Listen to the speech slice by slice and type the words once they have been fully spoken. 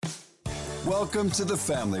Welcome to the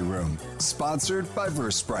Family Room, sponsored by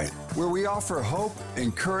Versprite, where we offer hope,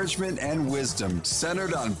 encouragement, and wisdom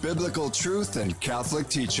centered on biblical truth and Catholic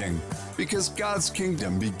teaching, because God's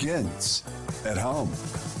kingdom begins at home.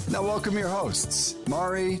 Now welcome your hosts,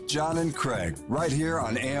 Mari, John, and Craig, right here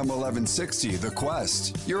on AM 1160, The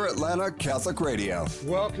Quest, your Atlanta Catholic radio.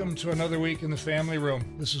 Welcome to another week in the Family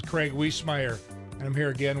Room. This is Craig Wiesmeyer, and I'm here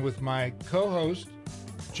again with my co-host,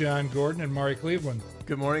 John Gordon and Mari Cleveland.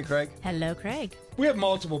 Good morning, Craig. Hello, Craig. We have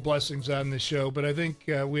multiple blessings on this show, but I think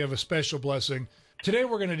we have a special blessing. Today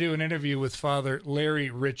we're going to do an interview with Father Larry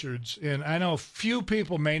Richards, and I know few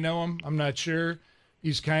people may know him. I'm not sure.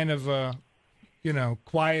 He's kind of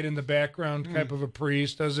quiet in the background type of a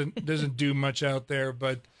priest, doesn't do much out there,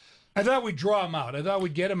 but I thought we'd draw him out. I thought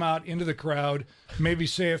we'd get him out into the crowd, maybe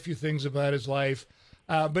say a few things about his life.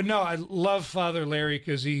 But no, I love Father Larry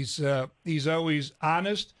because he's always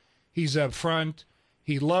honest, he's upfront,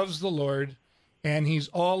 he loves the Lord, and he's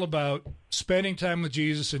all about spending time with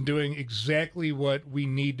Jesus and doing exactly what we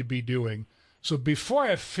need to be doing. So before I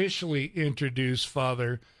officially introduce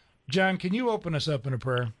Father, John, can you open us up in a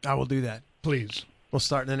prayer? I will do that. Please. We'll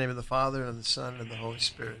start in the name of the Father, and of the Son, and of the Holy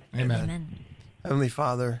Spirit. Amen. Amen. Heavenly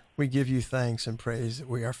Father, we give you thanks and praise that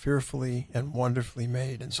we are fearfully and wonderfully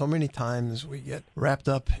made. And so many times we get wrapped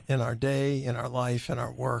up in our day, in our life, in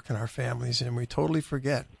our work, in our families, and we totally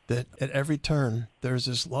forget that at every turn there's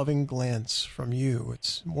this loving glance from you.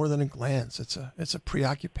 It's more than a glance. It's a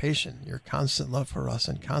preoccupation, your constant love for us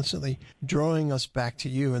and constantly drawing us back to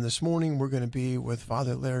you. And this morning we're going to be with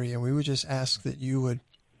Father Larry, and we would just ask that you would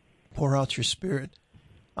pour out your Spirit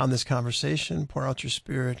on this conversation, pour out your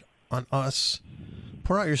Spirit on us,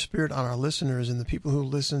 pour out your Spirit on our listeners and the people who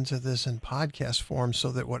listen to this in podcast form,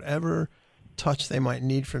 so that whatever touch they might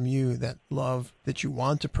need from you, that love that you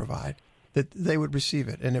want to provide, that they would receive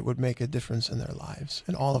it and it would make a difference in their lives,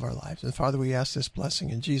 in all of our lives. And Father, we ask this blessing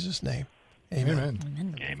in Jesus' name. Amen.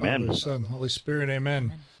 Amen. Amen. Father, Son, Holy Spirit,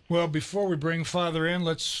 amen. Well, before we bring Father in,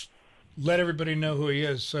 let's let everybody know who he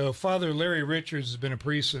is. So Father Larry Richards has been a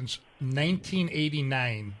priest since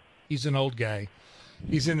 1989. He's an old guy.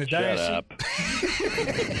 He's in the diocese. Shut up.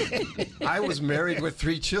 I was married with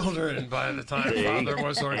 3 children by the time Father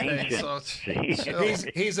was ordained. So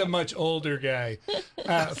He's a much older guy.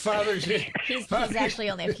 Father's He's actually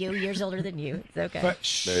only a few years older than you. It's okay.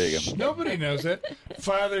 There you go. Nobody knows it.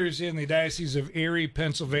 Father's in the Diocese of Erie,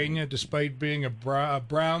 Pennsylvania, despite being a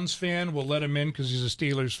Browns fan. We'll let him in because he's a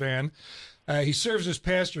Steelers fan. He serves as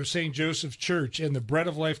pastor of St. Joseph's Church and the Bread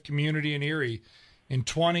of Life community in Erie. In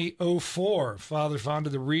 2004, Father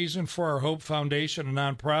founded the Reason for Our Hope Foundation, a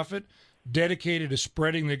nonprofit dedicated to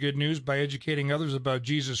spreading the good news by educating others about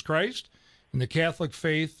Jesus Christ and the Catholic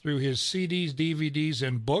faith through his CDs, DVDs,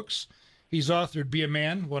 and books. He's authored Be a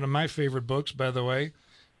Man, one of my favorite books, by the way,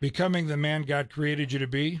 Becoming the Man God Created You to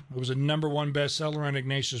Be. It was a #1 bestseller on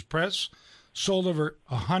Ignatius Press, sold over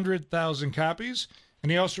 100,000 copies, and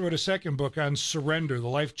he also wrote a second book on Surrender, the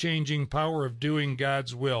life-changing power of doing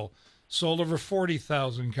God's will. Sold over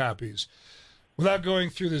 40,000 copies. Without going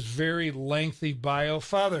through this very lengthy bio,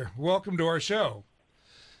 Father, welcome to our show.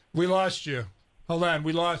 We lost you. Hold on,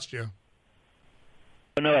 we lost you.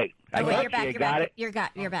 Oh, no, wait. I got you're back. you. You're Got back. it? You're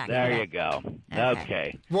back. There You're you back. go.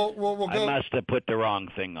 Okay. We'll I go. must have put the wrong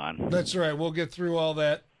thing on. That's right. We'll get through all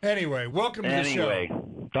that. Anyway, welcome to the show. Anyway,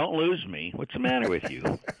 don't lose me. What's the matter with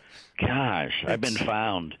you? Gosh, I've been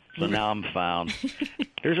found, so now I'm found.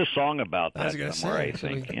 There's a song about I was that gonna somewhere, say, I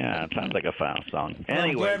think. actually. Yeah, it sounds like a found song. Well, I'm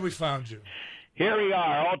Anyway, glad we found you. here we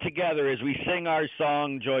are all together as we sing our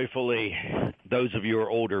song joyfully. Those of you who are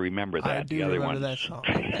older remember that. I do the other remember ones. that song.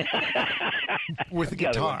 With a The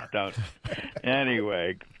other ones guitar. don't.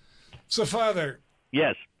 Anyway, So, Father,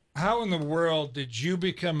 yes. how in the world did you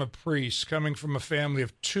become a priest coming from a family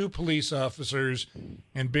of 2 police officers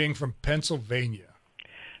and being from Pennsylvania?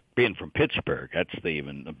 Being from Pittsburgh, that's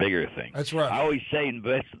even a bigger thing. That's right. I always say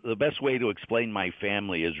the best way to explain my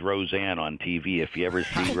family is Roseanne on TV. If you ever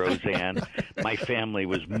see Roseanne, my family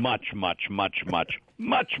was much, much, much, much,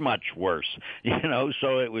 much, much worse.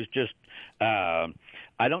 So it was just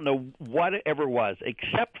I don't know what it ever was,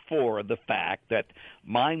 except for the fact that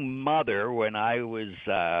my mother, when I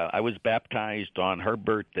was baptized on her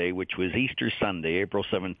birthday, which was Easter Sunday, April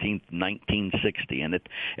 17th, 1960, and it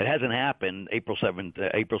hasn't happened April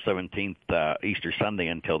 17th, Easter Sunday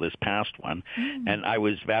until this past one, and I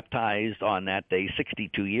was baptized on that day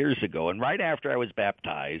 62 years ago. And right after I was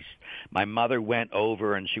baptized, my mother went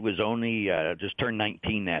over, and she was only just turned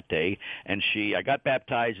 19 that day, and I got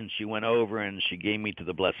baptized, and she went over and she gave me to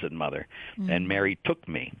the Blessed Mother, and Mary took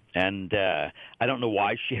me. And I don't know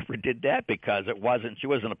why she ever did that, because she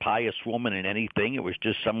wasn't a pious woman in anything. It was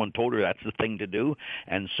just someone told her that's the thing to do.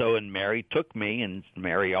 And Mary took me, and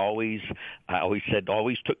Mary always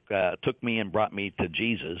took me and brought me to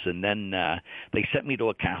Jesus. And then they sent me to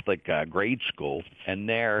a Catholic grade school, and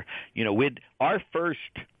there, our first.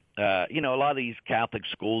 A lot of these Catholic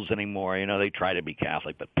schools anymore, they try to be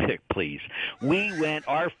Catholic, but please. We went,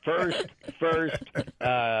 our first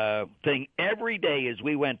thing every day is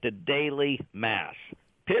we went to daily Mass.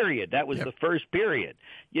 Period. That was the first period.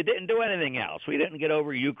 You didn't do anything else. We didn't get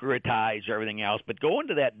over Eucharistized or everything else, but going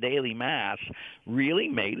to that daily Mass really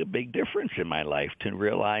made a big difference in my life to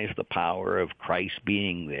realize the power of Christ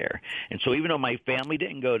being there. And so even though my family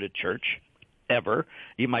didn't go to church, ever.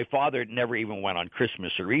 My father never even went on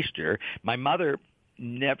Christmas or Easter. My mother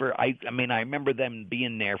never. I remember them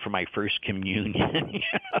being there for my first communion.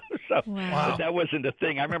 So But that wasn't a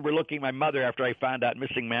thing. I remember looking at my mother after I found out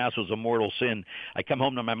missing Mass was a mortal sin. I come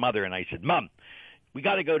home to my mother and I said, "Mom, we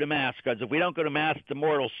got to go to Mass, because if we don't go to Mass, it's a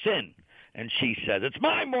mortal sin." And she said, "It's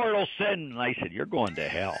my mortal sin." And I said, "You're going to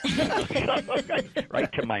hell." Right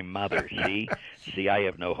to my mother. See, I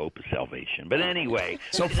have no hope of salvation. But anyway.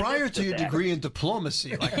 So prior to your degree in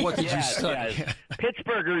diplomacy, what did you study? Yes.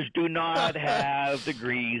 Pittsburghers do not have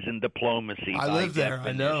degrees in diplomacy. I live there.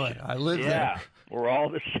 Definition. I know it. I live there. Yeah, we're all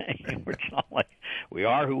the same. It's not like we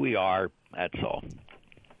are who we are. That's all.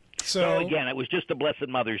 So again, it was just the Blessed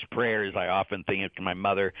Mother's prayers. I often think of my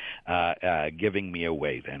mother giving me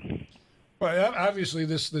away then. Well, obviously,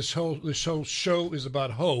 this whole show is about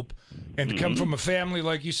hope, and to come from a family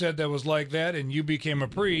like you said that was like that, and you became a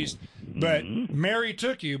priest. But Mary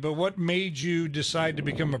took you. But what made you decide to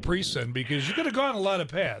become a priest then? Because you could have gone a lot of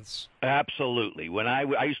paths. Absolutely. When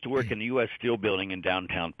I used to work in the U.S. Steel building in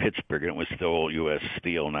downtown Pittsburgh, and it was still U.S.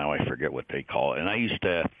 Steel. Now I forget what they call it. And I used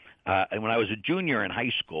to. And when I was a junior in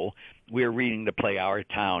high school, we were reading the play Our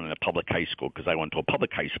Town in a public high school, because I went to a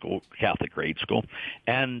public high school, Catholic grade school.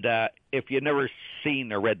 And if you've never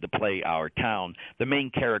seen or read the play Our Town, the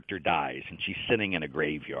main character dies, and she's sitting in a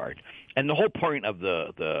graveyard. And the whole point of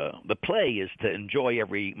the play is to enjoy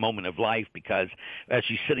every moment of life, because as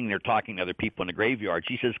she's sitting there talking to other people in the graveyard,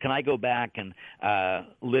 she says, "Can I go back and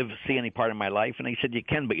see any part of my life?" And I said, "You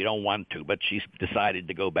can, but you don't want to." But she's decided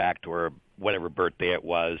to go back to her whatever birthday it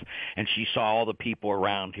was, and she saw all the people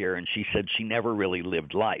around here, and she said she never really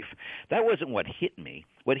lived life. That wasn't what hit me.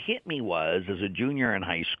 What hit me was, as a junior in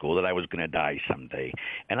high school, that I was going to die someday.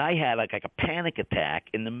 And I had like a panic attack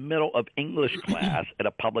in the middle of English class at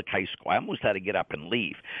a public high school. I almost had to get up and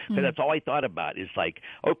leave. Because that's all I thought about is like,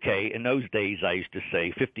 okay, in those days I used to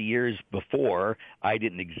say 50 years before I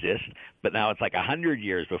didn't exist, but now it's like 100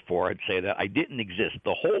 years before I'd say that I didn't exist.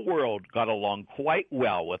 The whole world got along quite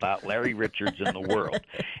well without Larry Richards in the world.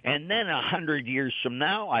 And then 100 years from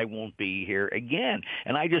now, I won't be here again.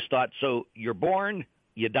 And I just thought, so you're born,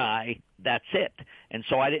 you die, that's it. And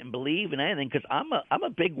so I didn't believe in anything, because I'm a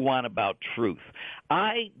big one about truth.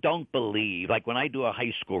 I don't believe, like when I do a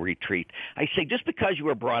high school retreat, I say just because you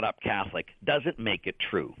were brought up Catholic doesn't make it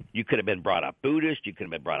true. You could have been brought up Buddhist, you could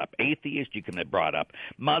have been brought up atheist, you could have been brought up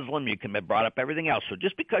Muslim, you could have been brought up everything else. So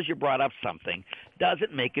just because you're brought up something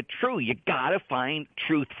doesn't make it true. You got to find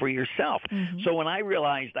truth for yourself. So when I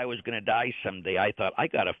realized I was going to die someday, I thought, I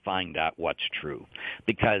got to find out what's true.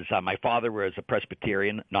 Because my father was a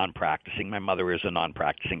Presbyterian, non-practicing. My mother was a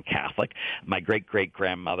non-practicing Catholic. My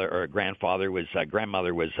great-great-grandmother or grandfather was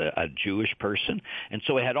a Jewish person. And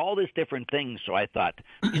so I had all these different things. So I thought,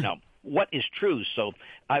 what is true? So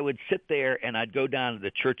I would sit there and I'd go down to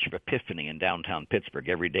the Church of Epiphany in downtown Pittsburgh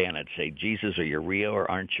every day, and I'd say, "Jesus, are you real or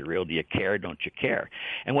aren't you real? Do you care? Don't you care?"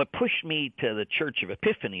 And what pushed me to the Church of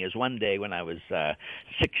Epiphany is one day when I was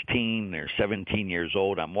 16 or 17 years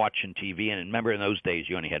old, I'm watching TV, and remember in those days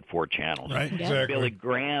you only had 4 channels. Right, exactly. Billy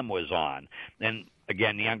Graham was on, and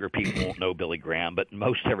again, the younger people won't know Billy Graham, but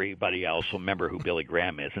most everybody else will remember who Billy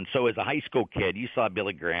Graham is. And so as a high school kid, you saw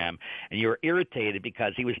Billy Graham, and you were irritated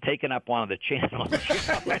because he was taking up one of the channels.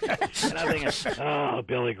 And I'm thinking, oh,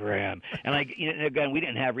 Billy Graham. And again, we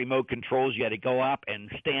didn't have remote controls. You had to go up and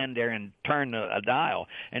stand there and turn a dial.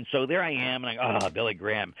 And so there I am, and I go, oh, Billy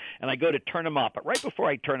Graham. And I go to turn him off. But right before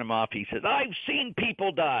I turn him off, he says, "I've seen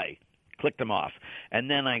people die." Clicked them off. And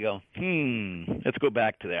then I go, let's go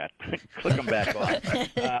back to that. Click them back off.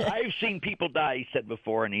 I've seen people die, he said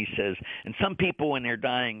before, and he says, and some people when they're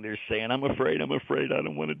dying, they're saying, I'm afraid, I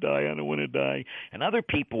don't want to die, I don't want to die. And other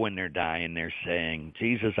people when they're dying, they're saying,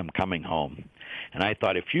 Jesus, I'm coming home. And I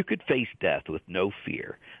thought, if you could face death with no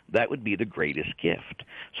fear, that would be the greatest gift.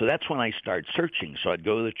 So that's when I started searching. So I'd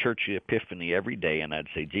go to the Church of Epiphany every day, and I'd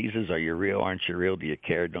say, Jesus, are you real? Aren't you real? Do you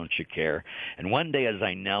care? Don't you care? And one day as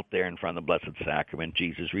I knelt there in front of the Blessed Sacrament,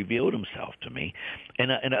 Jesus revealed himself to me in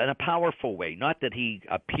a powerful way. Not that he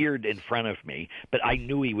appeared in front of me, but I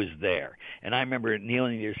knew he was there. And I remember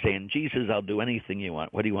kneeling there saying, Jesus, I'll do anything you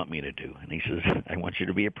want. What do you want me to do? And he says, I want you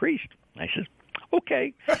to be a priest. I said,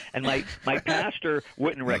 okay. And my pastor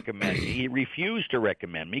wouldn't recommend me. He refused to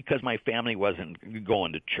recommend me because my family wasn't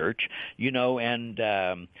going to church, and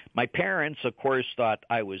my parents, of course, thought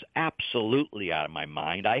I was absolutely out of my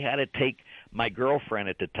mind. I had to take my girlfriend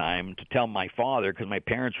at the time to tell my father because my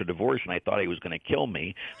parents were divorced and I thought he was going to kill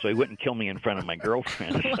me, so he wouldn't kill me in front of my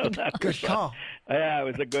girlfriend. So that good call. Yeah, it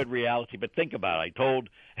was a good reality. But think about it. I told,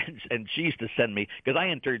 and she used to send me, because I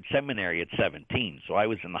entered seminary at 17, so I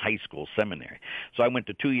was in the high school seminary. So I went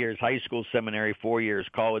to 2 years high school seminary, 4 years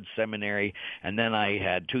college seminary, and then I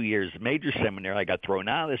had 2 years major seminary. I got thrown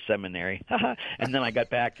out of the seminary, and then I got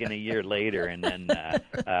back in a year later. And then,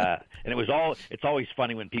 and it's always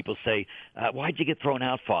funny when people say, why'd you get thrown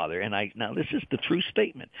out, Father? And now this is the true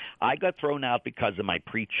statement. I got thrown out because of my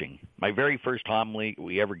preaching. My very first homily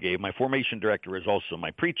we ever gave, my formation director was also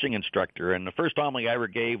my preaching instructor, and the first homily I ever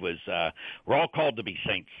gave was, we're all called to be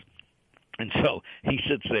saints. And so he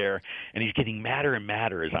sits there, and he's getting madder and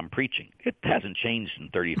madder as I'm preaching. It hasn't changed in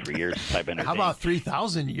 33 years since I've been ordained. How about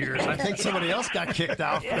 3,000 years? I think somebody else got kicked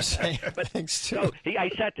out for saying things, too. So I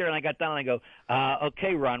sat there, and I got down, and I go,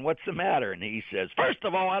 okay, Ron, what's the matter? And he says, first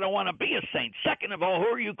of all, I don't want to be a saint. Second of all, who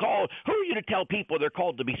are you to tell people they're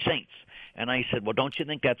called to be saints? And I said, well, don't you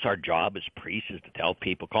think that's our job as priests, is to tell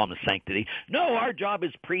people, call them to sanctity? No, our job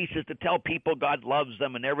as priests is to tell people God loves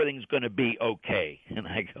them and everything's going to be okay. And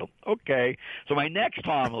I go, okay. So my next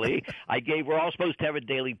homily I gave, we're all supposed to have a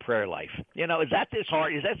daily prayer life. Is that this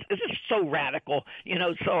hard? Is this so radical?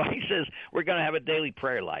 So he says, we're going to have a daily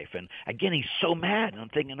prayer life. And again, he's so mad. And I'm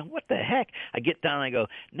thinking, what the heck? I get down and I go,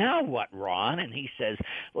 now what, Ron? And he says,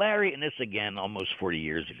 Larry, and this again almost 40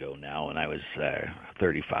 years ago now, and I was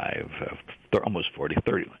 35, almost 40,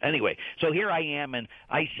 30. Anyway, so here I am, and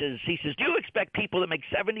he says, do you expect people that make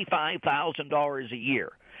 $75,000 a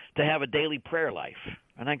year to have a daily prayer life?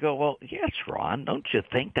 And I go, well, yes, Ron, don't you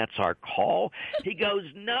think that's our call? He goes,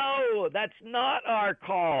 no, that's not our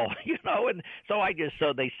call. And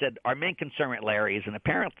so they said, our main concern at Larry is an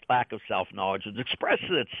apparent lack of self-knowledge that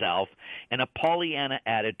expresses itself in a Pollyanna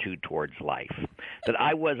attitude towards life, that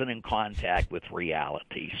I wasn't in contact with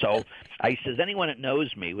reality. So I says, anyone that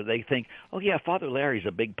knows me, would they think, oh, yeah, Father Larry's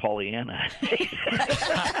a big Pollyanna?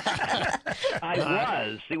 I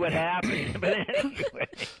was. See what happened. But anyway.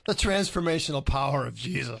 The transformational power of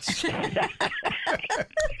Jesus.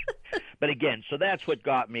 But again, so that's what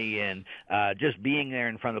got me in, just being there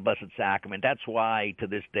in front of the Blessed Sacrament. That's why to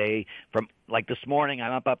this day, from like this morning,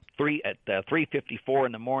 I'm up 3:54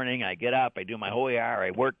 in the morning. I get up, I do my holy hour,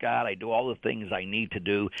 I work out, I do all the things I need to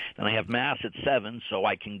do, and I have Mass at 7 so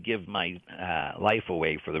I can give my life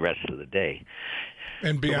away for the rest of the day.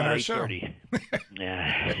 And be on our show.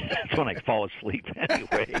 Yeah, that's when I fall asleep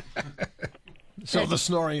anyway. So the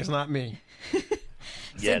snoring is not me.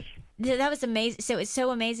 Yes. That was amazing. So it's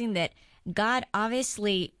so amazing that God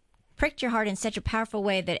obviously pricked your heart in such a powerful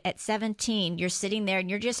way that at 17 you're sitting there and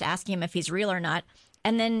you're just asking him if he's real or not,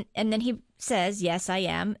 and then he says, yes, I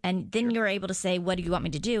am, and then you're able to say, what do you want me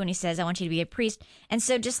to do? And he says, I want you to be a priest. And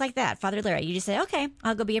so just like that, Father Larry, you just say, okay,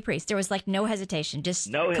 I'll go be a priest. There was like no hesitation, just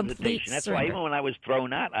no hesitation. That's surrender. why even when I was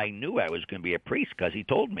thrown out, I knew I was going to be a priest because he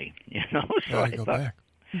told me. So I go thought, back.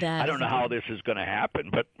 I don't know how this is going to happen,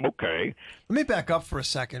 but okay. Let me back up for a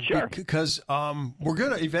second. Sure. Because we're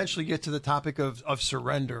going to eventually get to the topic of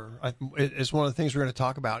surrender. It's one of the things we're going to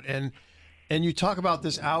talk about. And you talk about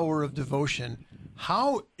this hour of devotion.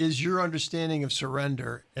 How is your understanding of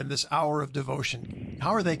surrender and this hour of devotion?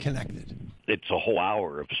 How are they connected? It's a whole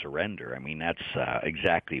hour of surrender. I mean, that's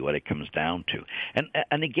exactly what it comes down to.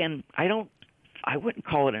 And again, I wouldn't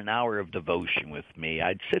call it an hour of devotion with me.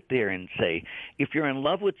 I'd sit there and say, if you're in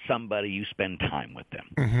love with somebody, you spend time with them.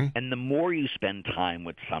 Mm-hmm. And the more you spend time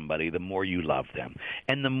with somebody, the more you love them.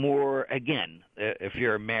 And the more, again, if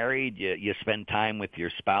you're married, you spend time with your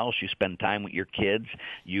spouse, you spend time with your kids,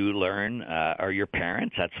 you learn, or your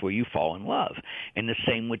parents, that's where you fall in love. And the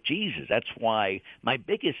same with Jesus. That's why my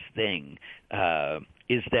biggest thing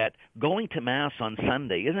is that going to Mass on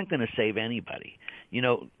Sunday isn't going to save anybody.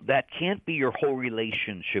 That can't be your whole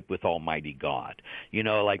relationship with Almighty God.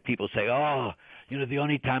 Like people say, the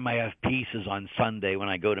only time I have peace is on Sunday when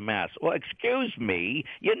I go to Mass. Well, excuse me,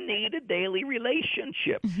 you need a daily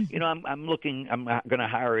relationship. I'm going to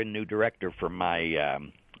hire a new director for my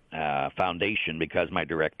foundation because my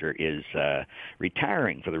director is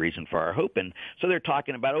retiring for the Reason for Our Hope. And so they're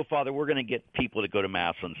talking about, oh, Father, we're going to get people to go to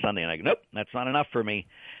Mass on Sunday. And I go, nope, that's not enough for me.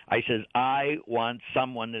 I says, I want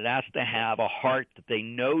someone that has to have a heart that they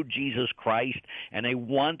know Jesus Christ and they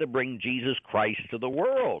want to bring Jesus Christ to the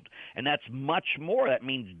world. And that's much more. That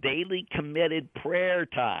means daily committed prayer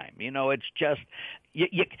time. You know, it's just,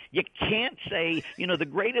 you can't say, you know, the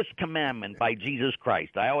greatest commandment by Jesus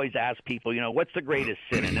Christ. I always ask people, you know, what's the greatest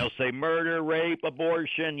sin? And they'll say murder, rape,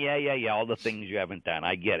 abortion, yeah, all the things you haven't done.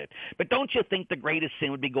 I get it. But don't you think the greatest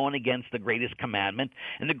sin would be going against the greatest commandment?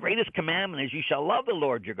 And the greatest commandment is you shall love the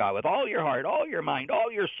Lord your God with all your heart, all your mind, all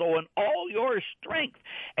your soul, and all your strength.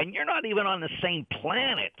 And you're not even on the same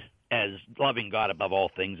planet as loving God above all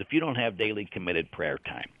things if you don't have daily committed prayer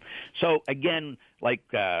time. So, again, like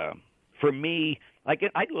for me, like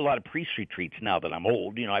I do a lot of priest retreats now that I'm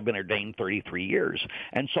old. You know, I've been ordained 33 years.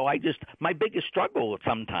 And so my biggest struggle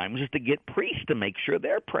sometimes is to get priests to make sure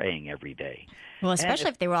they're praying every day. Well, especially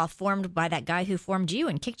if they were all formed by that guy who formed you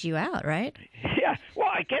and kicked you out, right? Yeah.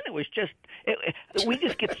 Well, again, it was just, we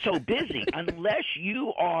just get so busy. Unless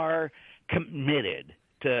you are committed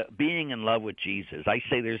to being in love with Jesus, I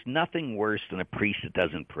say there's nothing worse than a priest that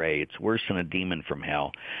doesn't pray. It's worse than a demon from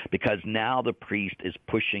hell, because now the priest is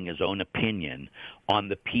pushing his own opinion on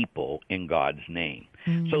the people in God's name.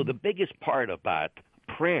 Mm-hmm. So the biggest part about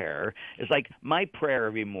prayer is like my prayer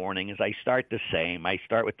every morning is I start the same. I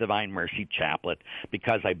start with Divine Mercy Chaplet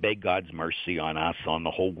because I beg God's mercy on us, on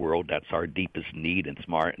the whole world. That's our deepest need and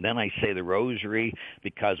smart. And then I say the Rosary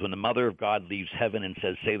because when the Mother of God leaves heaven and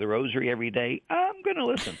says, say the Rosary every day, I'm going to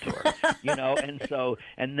listen to her, you know.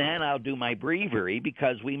 And then I'll do my breviary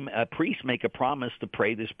because priests make a promise to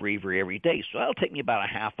pray this breviary every day. So that'll take me about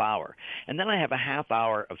a half hour. And then I have a half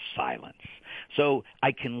hour of silence. So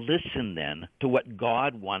I can listen then to what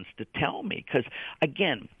God wants to tell me. Because,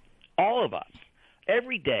 again, all of us,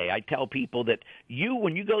 every day I tell people that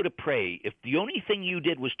when you go to pray, if the only thing you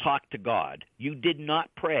did was talk to God, you did not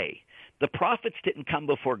pray. The prophets didn't come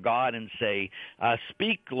before God and say,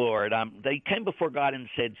 speak, Lord. They came before God and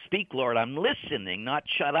said, speak, Lord. I'm listening, not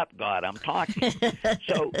shut up, God. I'm talking.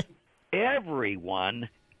 So everyone,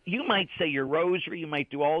 you might say your rosary, you might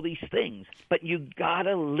do all these things, but you got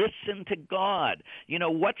to listen to God. You know,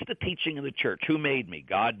 what's the teaching of the church? Who made me?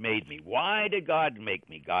 God made me. Why did God make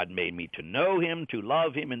me? God made me to know him, to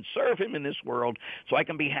love him, and serve him in this world so I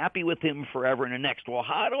can be happy with him forever in the next. Well,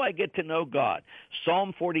 how do I get to know God?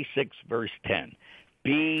 Psalm 46, verse 10.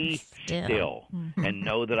 Be still and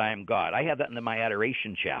know that I am God. I have that in my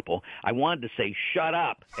adoration chapel. I wanted to say, shut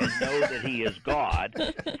up and know that he is God.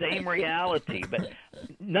 Same reality. But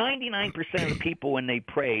 99% of the people when they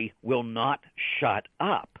pray will not shut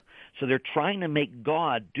up. So they're trying to make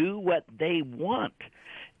God do what they want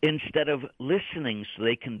instead of listening so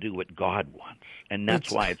they can do what God wants. And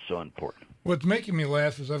that's why it's so important. What's making me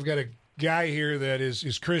laugh is I've got a guy here that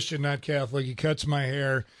is Christian, not Catholic. He cuts my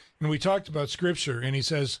hair. And we talked about Scripture, and he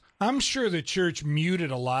says, I'm sure the church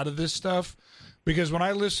muted a lot of this stuff because when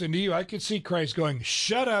I listen to you, I could see Christ going,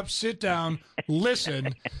 shut up, sit down,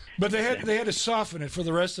 listen. But they had to soften it for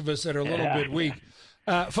the rest of us that are a little bit weak.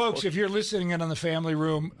 Folks, if you're listening in on the Family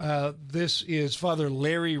Room, this is Father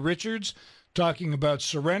Larry Richards talking about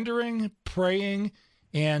surrendering, praying,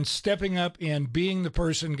 and stepping up and being the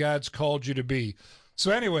person God's called you to be.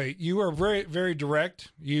 So anyway, you are very, very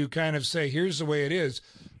direct. You kind of say, here's the way it is.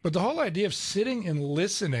 But the whole idea of sitting and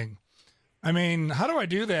listening, I mean, how do I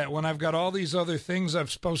do that when I've got all these other things I'm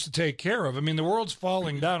supposed to take care of? I mean, the world's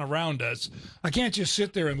falling down around us. I can't just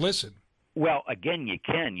sit there and listen. Well, again,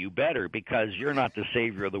 you better, because you're not the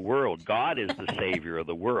Savior of the world. God is the Savior of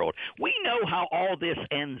the world. We know how all this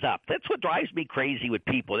ends up. That's what drives me crazy with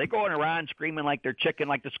people. They're going around screaming like they're chicken,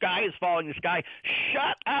 like the sky is falling, the sky.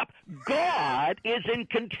 Shut up. God is in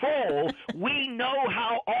control. We know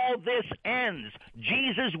how all this ends.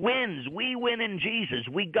 Jesus wins. We win in Jesus.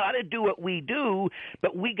 We got to do what we do,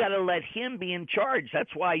 but we got to let him be in charge.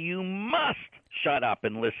 That's why you must shut up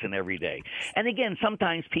and listen every day. And again,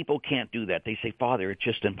 sometimes people can't do that. They say, Father, it's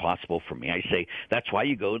just impossible for me. I say, that's why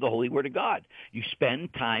you go to the Holy Word of God. You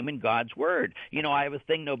spend time in God's Word. You know, I have a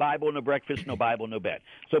thing, no Bible, no breakfast, no Bible, no bed.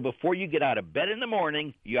 So before you get out of bed in the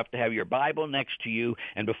morning, you have to have your Bible next to you.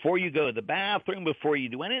 And before you go to the bathroom, before you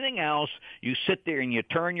do anything else, you sit there and you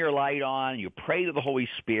turn your light on, you pray to the Holy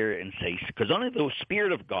Spirit and say, because only the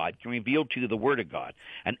Spirit of God can reveal to you the Word of God.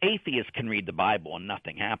 An atheist can read the Bible and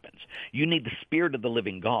nothing happens. You need the Spirit of the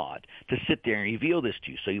living God to sit there and reveal this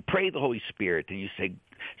to you. So you pray the Holy Spirit and you say,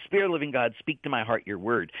 Spirit of the living God, speak to my heart your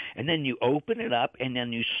word. And then you open it up and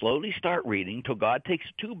then you slowly start reading till God takes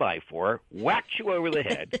a 2x4, whacks you over the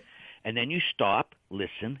head, and then you stop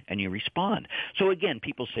listen, and you respond. So again,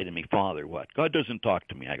 people say to me, Father, what? God doesn't talk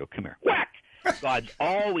to me. I go, come here. Whack! God's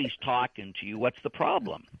always talking to you. What's the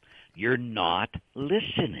problem? You're not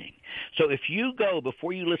listening. So if you go,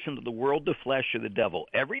 before you listen to the world, the flesh, or the devil,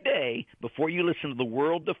 every day, before you listen to the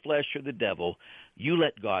world, the flesh, or the devil, you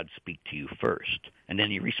let God speak to you first, and then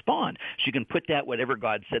you respond. So you can put that, whatever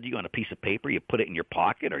God said to you, on a piece of paper, you put it in your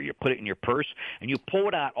pocket, or you put it in your purse, and you pull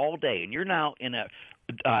it out all day, and you're now in a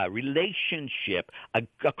relationship,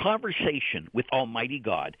 a conversation with Almighty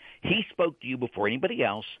God. He spoke to you before anybody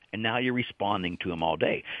else, and now you're responding to him all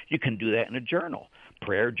day. You can do that in a journal.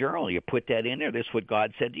 Prayer journal. You put that in there. This is what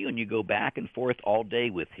God said to you, and you go back and forth all day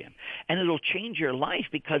with him. And it'll change your life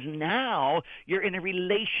because now you're in a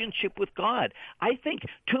relationship with God. I think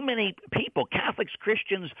too many people, Catholics,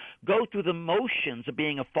 Christians, go through the motions of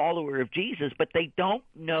being a follower of Jesus, but they don't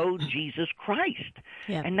know Jesus Christ.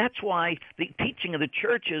 Yeah. And that's why the teaching of the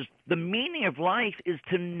church is the meaning of life is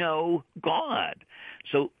to know God.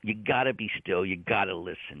 So you got to be still. You got to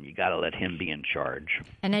listen. You got to let him be in charge.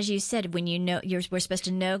 And as you said, when you know, we're supposed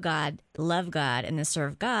to know God, love God, and then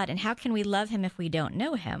serve God. And how can we love him if we don't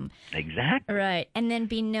know him? Exactly. Right. And then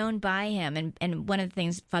be known by him. And one of the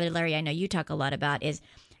things, Father Larry, I know you talk a lot about is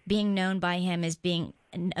being known by him is being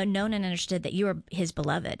known and understood that you are his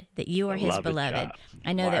beloved, that you are his beloved.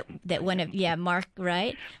 I know Mark. that one of, Mark,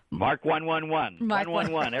 right? Mark 1:1:1. Mark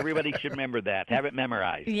 1:1:1. Everybody should remember that. Have it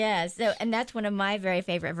memorized. Yeah. So, and that's one of my very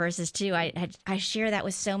favorite verses too. I share that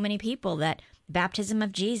with so many people, that baptism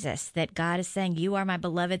of Jesus, that God is saying, you are my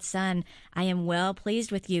beloved son. I am well pleased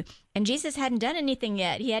with you. And Jesus hadn't done anything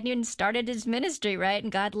yet. He hadn't even started his ministry, right?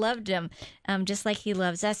 And God loved him just like he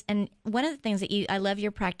loves us. And one of the things that I love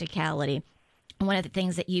your practicality. One of the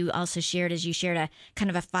things that you also shared is you shared a kind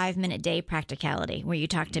of a 5-minute day practicality where you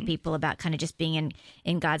talk to people about kind of just being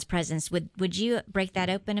in God's presence. Would you break that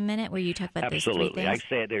open a minute where you talk about those 3 Absolutely. I things?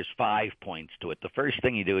 say there's 5 points to it. The first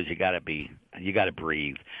thing you do is you got to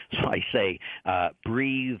breathe. So I say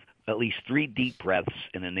breathe at least 3 deep breaths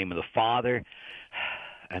in the name of the Father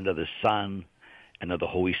and of the Son and of the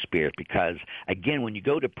Holy Spirit, because, again, when you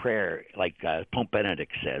go to prayer, like Pope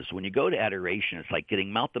Benedict says, when you go to adoration, it's like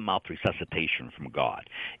getting mouth-to-mouth resuscitation from God.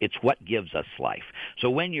 It's what gives us life.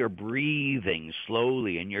 So when you're breathing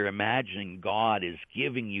slowly and you're imagining God is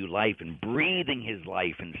giving you life and breathing his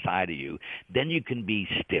life inside of you, then you can be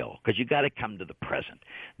still, because you got to come to the present.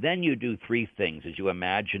 Then you do 3 things as you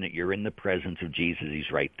imagine that you're in the presence of Jesus.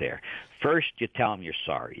 He's right there. First, you tell him you're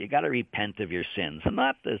sorry. You got to repent of your sins, and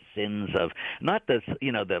not the sins of, not the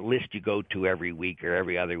list you go to every week or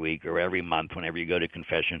every other week or every month whenever you go to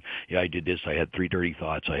confession. Yeah, I did this. I had 3 dirty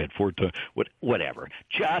thoughts. I had 4, whatever.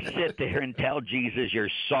 Just sit there and tell Jesus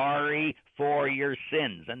you're sorry for your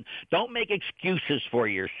sins. And don't make excuses for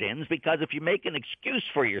your sins, because if you make an excuse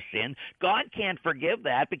for your sin, God can't forgive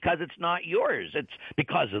that because it's not yours. It's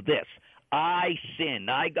because of this. I sinned.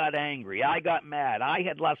 I got angry. I got mad. I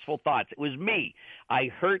had lustful thoughts. It was me. I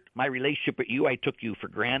hurt my relationship with you. I took you for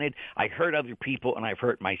granted. I hurt other people, and I've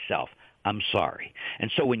hurt myself. I'm sorry.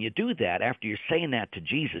 And so when you do that, after you're saying that to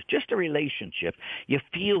Jesus, just a relationship, you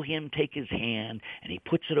feel him take his hand, and he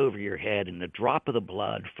puts it over your head, and the drop of the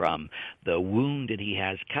blood from the wound that he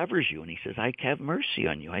has covers you. And he says, I have mercy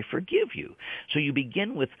on you. I forgive you. So you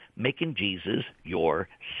begin with making Jesus your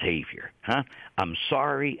Savior. I'm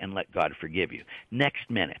sorry, and let God forgive you.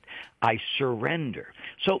 Next minute, I surrender.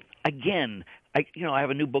 So again, I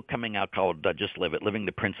have a new book coming out called Just Live It, Living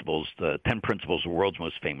the Principles, the 10 Principles of the World's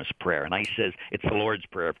Most Famous Prayer. And I says, it's the Lord's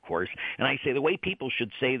Prayer, of course. And I say the way people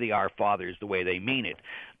should say the Our Father is the way they mean it.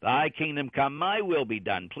 Thy kingdom come, my will be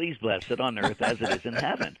done. Please bless it on earth as it is in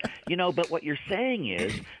heaven. But what you're saying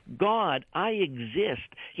is, God, I exist.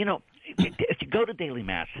 If you go to daily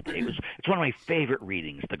mass today, it's one of my favorite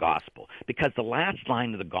readings, the gospel, because the last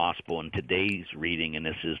line of the gospel in today's reading, and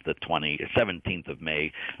this is the 17th of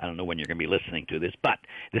May. I don't know when you're going to be listening to this, but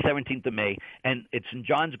the 17th of May, and it's in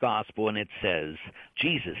John's gospel, and it says,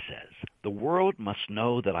 Jesus says, the world must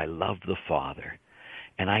know that I love the Father,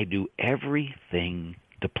 and I do everything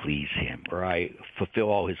to please him, or I fulfill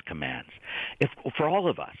all his commands. For all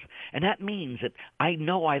of us. And that means that I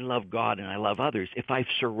know I love God and I love others if I've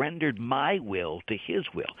surrendered my will to his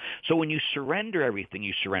will. So when you surrender everything,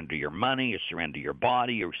 you surrender your money, you surrender your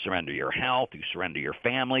body, you surrender your health, you surrender your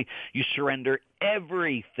family, you surrender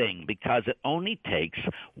everything, because it only takes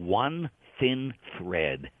one thin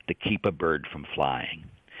thread to keep a bird from flying.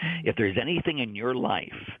 If there's anything in your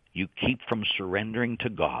life you keep from surrendering to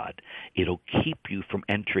God, it'll keep you from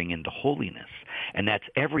entering into holiness. And that's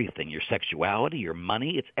everything, your sexuality, your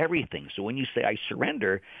money, it's everything. So when you say, I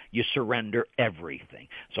surrender, you surrender everything.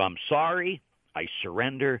 So I'm sorry, I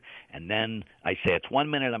surrender, and then I say it's 1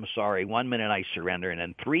 minute, I'm sorry, 1 minute, I surrender, and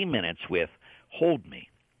then 3 minutes with hold me.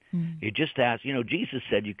 You just ask, Jesus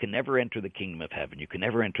said you can never enter the kingdom of heaven. You can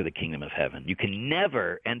never enter the kingdom of heaven. You can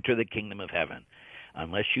never enter the kingdom of heaven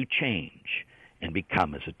unless you change and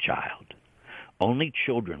become as a child. Only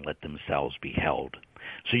children let themselves be held.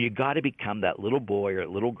 So you got to become that little boy or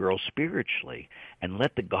little girl spiritually and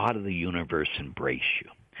let the God of the universe embrace you.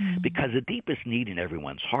 Because the deepest need in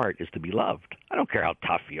everyone's heart is to be loved. I don't care how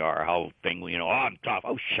tough you are, I'm tough.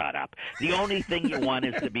 Oh, shut up. The only thing you want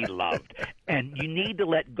is to be loved. And you need to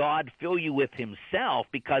let God fill you with himself,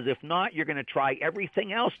 because if not, you're going to try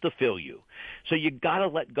everything else to fill you. So you got to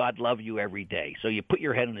let God love you every day. So you put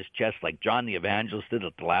your head on his chest like John the Evangelist did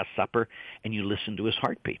at the Last Supper, and you listen to his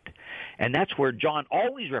heartbeat. And that's where John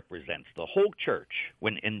always represents the whole church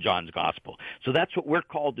when in John's gospel. So that's what we're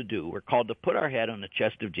called to do. We're called to put our head on the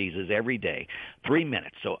chest of Jesus every day, 3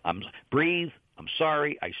 minutes. So breathe, I'm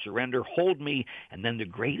sorry, I surrender, hold me. And then the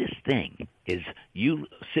greatest thing is you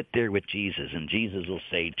sit there with Jesus, and Jesus will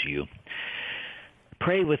say to you,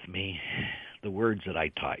 pray with me the words that I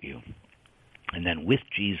taught you. And then with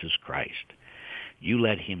Jesus Christ, you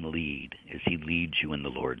let him lead as he leads you in the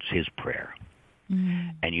Lord's, his prayer.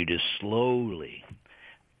 And you just slowly,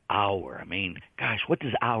 hour. Gosh, what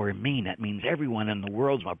does hour mean? That means everyone in the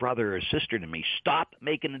world's my brother or sister to me. Stop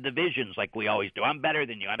making the divisions like we always do. I'm better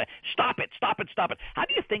than you. Stop it. How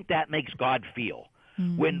do you think that makes God feel?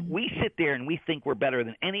 When we sit there and we think we're better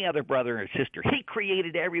than any other brother or sister, he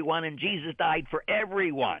created everyone and Jesus died for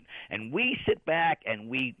everyone. And we sit back and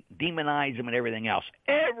we demonize him and everything else.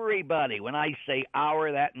 Everybody. When I say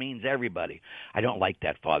our, that means everybody. I don't like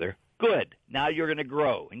that, Father. Good. Now you're going to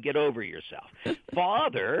grow and get over yourself.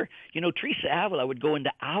 Father, Teresa Avila would go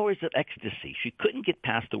into hours of ecstasy. She couldn't get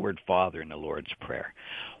past the word Father in the Lord's Prayer.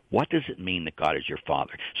 What does it mean that God is your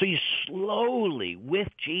Father? So you slowly, with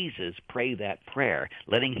Jesus, pray that prayer,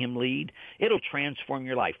 letting him lead. It'll transform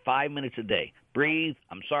your life. 5 minutes a day. Breathe.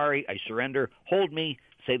 I'm sorry. I surrender. Hold me.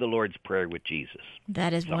 Say the Lord's Prayer with Jesus.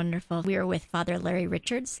 That is wonderful. We are with Father Larry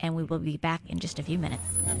Richards, and we will be back in just a few minutes.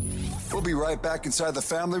 We'll be right back inside the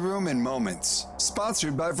family room in moments.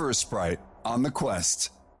 Sponsored by VerSprite on The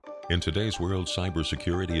Quest. In today's world,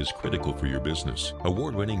 cybersecurity is critical for your business.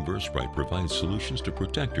 Award-winning VerSprite provides solutions to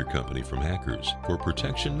protect your company from hackers. For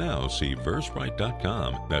protection now, see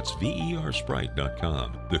VerSprite.com. That's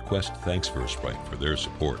VerSprite.com. The Quest thanks VerSprite for their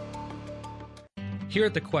support. Here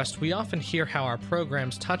at The Quest, we often hear how our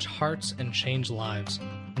programs touch hearts and change lives.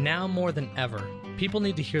 Now more than ever, people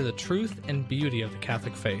need to hear the truth and beauty of the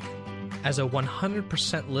Catholic faith. As a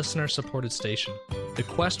 100% listener-supported station, The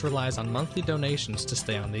Quest relies on monthly donations to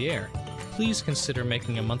stay on the air. Please consider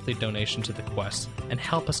making a monthly donation to The Quest and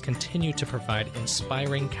help us continue to provide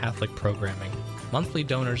inspiring Catholic programming. Monthly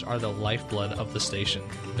donors are the lifeblood of the station.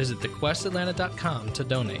 Visit thequestatlanta.com to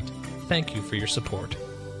donate. Thank you for your support.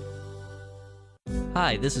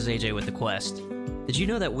 Hi, this is AJ with The Quest. Did you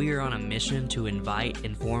know that we are on a mission to invite,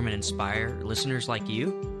 inform, and inspire listeners like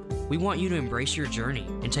you? We want you to embrace your journey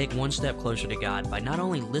and take one step closer to God by not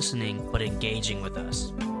only listening, but engaging with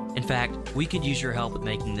us. In fact, we could use your help with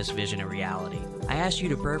making this vision a reality. I ask you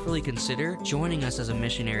to prayerfully consider joining us as a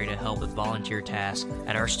missionary to help with volunteer tasks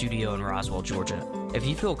at our studio in Roswell, Georgia. If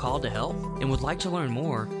you feel called to help and would like to learn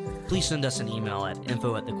more, please send us an email at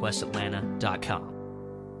info@thequestatlanta.com.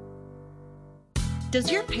 Does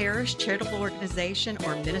your parish, charitable organization,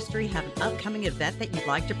 or ministry have an upcoming event that you'd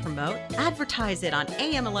like to promote? Advertise it on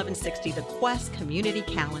AM 1160, The Quest Community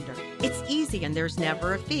Calendar. It's easy and there's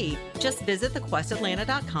never a fee. Just visit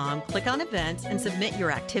thequestatlanta.com, click on events, and submit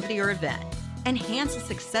your activity or event. Enhance the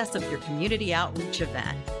success of your community outreach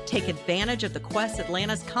event. Take advantage of the Quest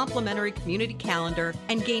Atlanta's complimentary community calendar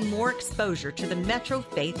and gain more exposure to the Metro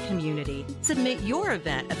Faith community. Submit your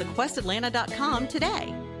event at thequestatlanta.com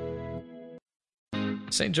today.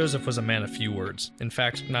 St. Joseph was a man of few words. In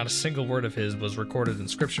fact, not a single word of his was recorded in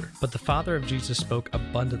Scripture. But the Father of Jesus spoke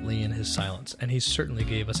abundantly in his silence, and he certainly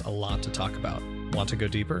gave us a lot to talk about. Want to go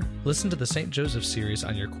deeper? Listen to the St. Joseph series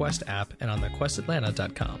on your Quest app and on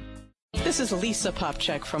thequestatlanta.com. This is Lisa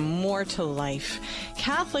Popchak from More to Life.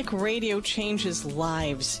 Catholic radio changes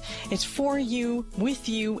lives. It's for you, with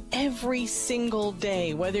you, every single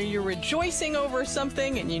day. Whether you're rejoicing over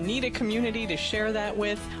something and you need a community to share that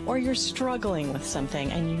with, or you're struggling with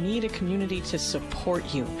something and you need a community to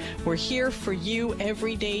support you. We're here for you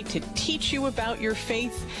every day to teach you about your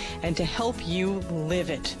faith and to help you live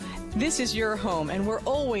it. This is your home, and we're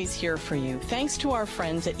always here for you. Thanks to our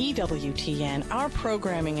friends at EWTN, our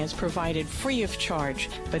programming is provided free of charge,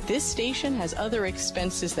 but this station has other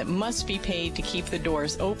expenses that must be paid to keep the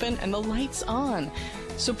doors open and the lights on.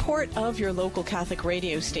 Support of your local Catholic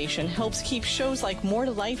radio station helps keep shows like More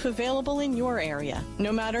to Life available in your area.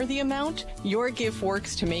 No matter the amount, your gift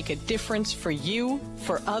works to make a difference for you,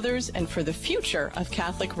 for others, and for the future of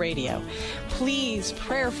Catholic radio. Please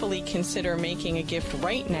prayerfully consider making a gift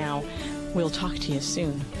right now. We'll talk to you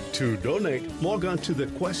soon. To donate, log on to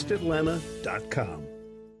thequestatlanta.com.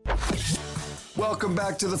 Welcome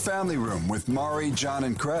back to the Family Room with Mari, John,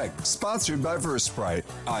 and Craig, sponsored by Versprite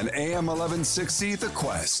on AM 1160 The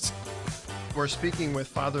Quest. We're speaking with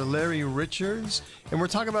Father Larry Richards, and we're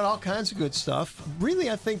talking about all kinds of good stuff. Really,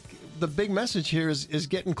 I think the big message here is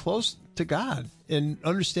getting close to God and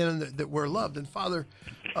understanding that we're loved. And Father,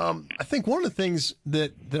 I think one of the things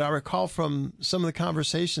that I recall from some of the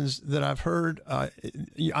conversations that I've heard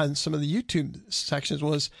on some of the YouTube sections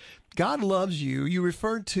was God loves you. You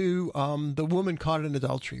referred to the woman caught in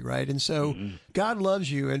adultery, right? And so God loves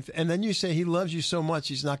you, and then you say he loves you so much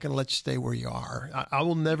he's not going to let you stay where you are. I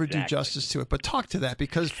will never do justice to it, but talk to that,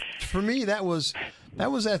 because for me that was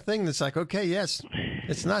that thing that's like, okay, yes,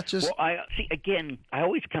 it's not just. Well, I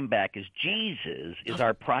always come back as Jesus is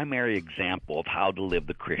our primary example of how to live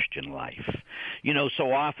the Christian life. You know,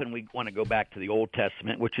 so often we want to go back to the Old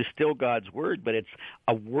Testament, which is still God's word, but it's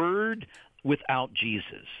a word without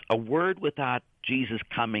Jesus, a word without Jesus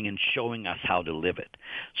coming and showing us how to live it.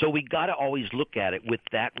 So we got to always look at it with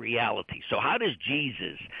that reality. So how does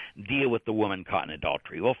Jesus deal with the woman caught in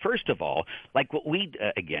adultery? Well, first of all, like what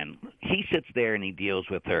he sits there and he deals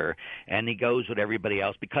with her, and he goes with everybody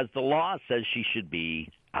else because the law says she should be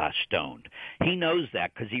stoned. He knows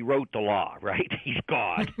that because he wrote the law, right? He's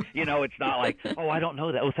God. You know, it's not like, oh, I don't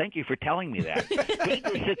know that. Oh, thank you for telling me that. He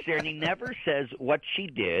just sits there and he never says what she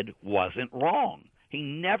did wasn't wrong. He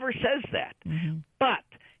never says that. Mm-hmm. But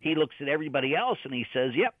he looks at everybody else and he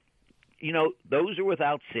says, yep, you know, those who are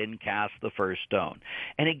without sin cast the first stone.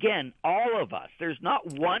 And again, all of us, there's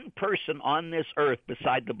not one person on this earth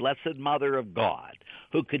beside the Blessed Mother of God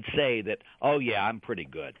who could say that, oh, yeah, I'm pretty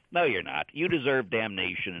good. No, you're not. You deserve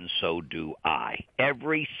damnation, and so do I.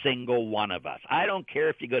 Every single one of us. I don't care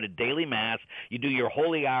if you go to daily Mass, you do your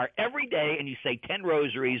holy hour every day, and you say 10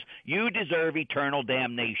 rosaries, you deserve eternal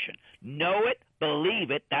damnation. Know it.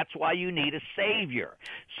 Believe it. That's why you need a Savior.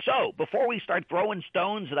 So before we start throwing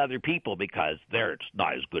stones at other people because they're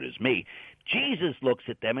not as good as me, Jesus looks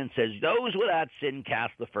at them and says, those without sin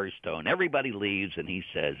cast the first stone. Everybody leaves, and he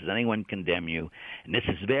says, does anyone condemn you? And this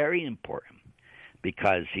is very important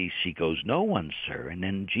because she goes, no one, sir. And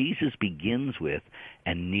then Jesus begins with,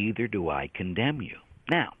 and neither do I condemn you.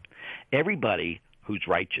 Now, everybody who's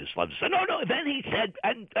righteous loves to say, no, then he said,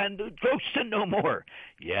 and go sin no more.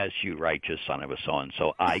 Yes, you righteous son of a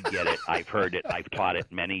so-and-so. I get it. I've heard it. I've taught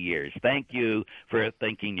it many years. Thank you for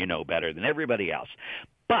thinking you know better than everybody else.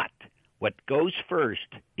 But what goes first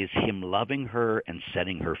is him loving her and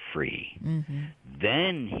setting her free. Mm-hmm.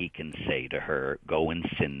 Then he can say to her, go and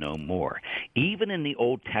sin no more. Even in the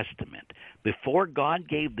Old Testament, before God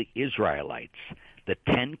gave the Israelites the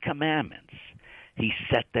 10 Commandments, he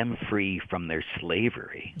set them free from their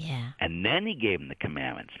slavery. Yeah. And then he gave them the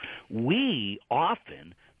commandments. We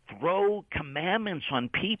often throw commandments on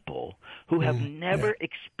people who have never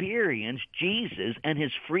experienced Jesus and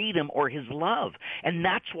his freedom or his love. And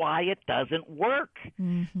that's why it doesn't work.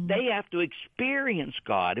 Mm-hmm. They have to experience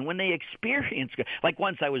God. And when they experience God, like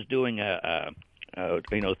once I was doing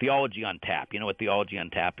Theology on Tap. You know what Theology on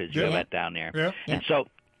Tap is? You have that down there. Yeah. And so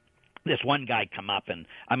this one guy come up, and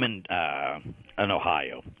I'm in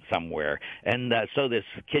Ohio somewhere, and so this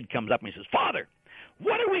kid comes up and he says, Father,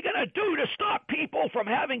 what are we going to do to stop people from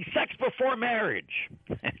having sex before marriage?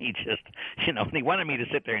 And he just, he wanted me to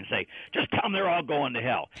sit there and say, just tell them they're all going to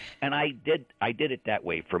hell. And I did it that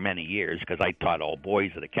way for many years because I taught all boys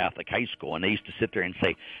at a Catholic high school, and they used to sit there and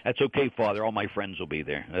say, that's okay, Father, all my friends will be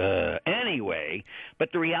there. Anyway,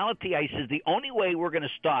 but the reality, I says, the only way we're going to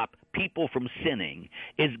stop people from sinning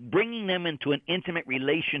is bringing them into an intimate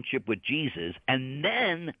relationship with Jesus, and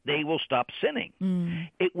then they will stop sinning.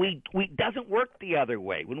 It doesn't work the other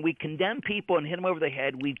way. When we condemn people and hit them over the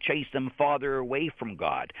head, we chase them farther away from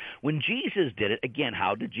God. When Jesus did it, again,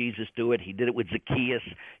 how did Jesus do it? He did it with Zacchaeus.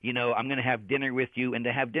 I'm going to have dinner with you, and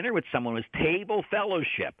to have dinner with someone was table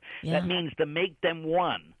fellowship. Yeah. That means to make them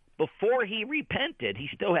one. Before he repented, he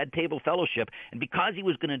still had table fellowship, and because he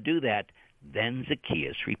was going to do that, then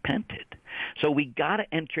Zacchaeus repented. So we got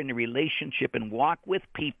to enter in a relationship and walk with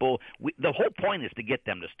people. The whole point is to get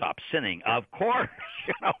them to stop sinning. Of course,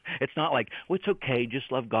 it's not like, well, it's okay,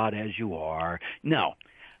 just love God as you are. No.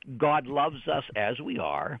 God loves us as we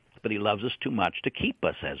are, but he loves us too much to keep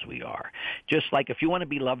us as we are. Just like if you want to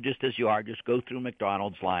be loved just as you are, just go through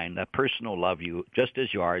McDonald's line. That person will love you just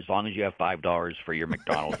as you are, as long as you have $5 for your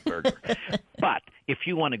McDonald's burger. But if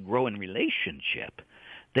you want to grow in relationship,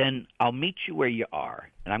 then I'll meet you where you are,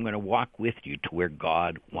 and I'm going to walk with you to where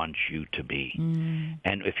God wants you to be.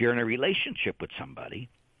 And if you're in a relationship with somebody,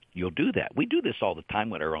 you'll do that. We do this all the time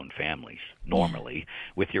with our own families, normally,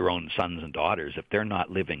 with your own sons and daughters, if they're not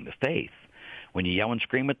living the faith. When you yell and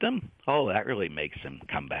scream at them, that really makes them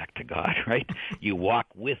come back to God, right? You walk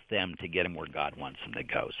with them to get them where God wants them to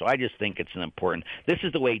go. So I just think it's an important, this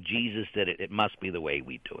is the way Jesus did it. It must be the way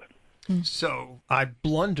we do it. So I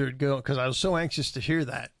blundered because I was so anxious to hear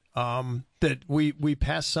that, that we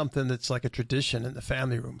passed something that's like a tradition in the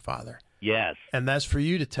family room, Father. Yes. And that's for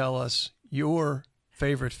you to tell us your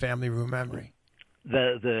favorite family room memory.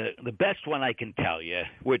 The best one I can tell you,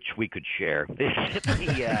 which we could share,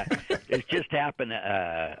 it just happened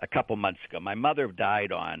a couple months ago. My mother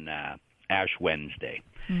died on Ash Wednesday.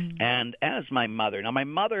 And as my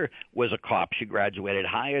mother was a cop. She graduated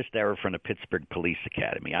highest ever from the Pittsburgh Police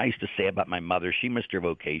Academy. I used to say about my mother, she missed her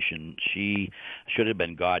vocation. She should have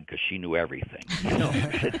been God because she knew everything.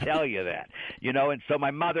 To tell you that. And so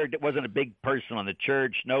my mother wasn't a big person on the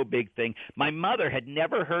church, no big thing. My mother had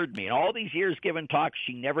never heard me. In all these years giving talks,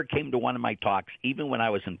 she never came to one of my talks, even when I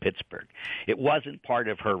was in Pittsburgh. It wasn't part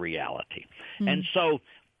of her reality. And so,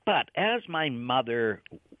 but as my mother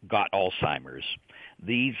got Alzheimer's,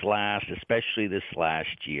 especially this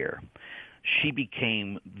last year, she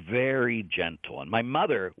became very gentle. And my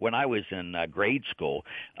mother, when I was in grade school,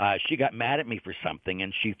 she got mad at me for something,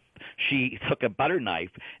 and she took a butter knife,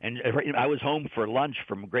 and I was home for lunch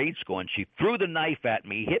from grade school, and she threw the knife at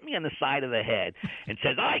me, hit me on the side of the head, and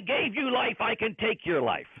says, "I gave you life, I can take your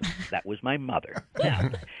life." That was my mother. Now,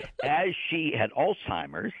 as she had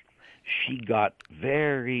Alzheimer's, she got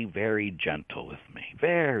very, very gentle with me.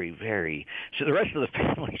 Very, very. So the rest of the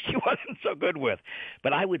family she wasn't so good with.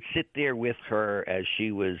 But I would sit there with her as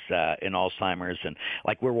she was in Alzheimer's, and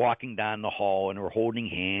like we're walking down the hall and we're holding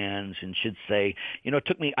hands, and she'd say,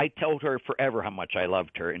 I told her forever how much I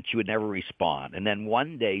loved her, and she would never respond. And then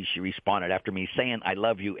one day she responded after me saying, "I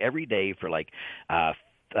love you" every day for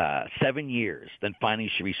 7 years. Then finally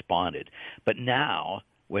she responded. But now,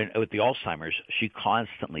 with the Alzheimer's, she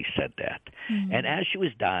constantly said that. And as she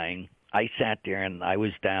was dying, I sat there and I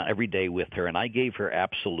was down every day with her, and I gave her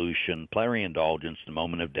absolution, plenary indulgence, the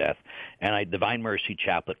moment of death, and I Divine Mercy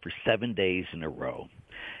Chaplet for 7 days in a row.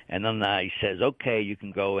 And then I says, "Okay, you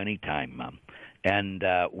can go anytime, Mom." And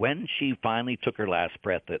when she finally took her last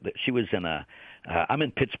breath, she was in I'm in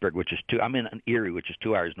Pittsburgh, I'm in Erie, which is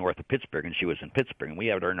 2 hours north of Pittsburgh, and she was in Pittsburgh. And we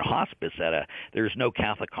had her in a hospice there's no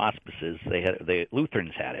Catholic hospices. The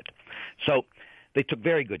Lutherans had it. So they took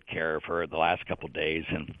very good care of her the last couple of days.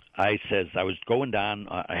 And I was going down,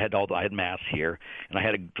 I had Mass here, and I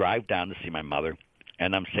had to drive down to see my mother.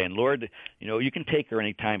 And I'm saying, "Lord, you can take her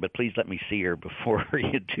anytime, but please let me see her before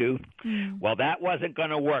you do." Well, that wasn't going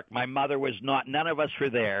to work. My mother was not, none of us were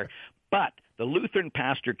there. But the Lutheran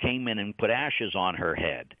pastor came in and put ashes on her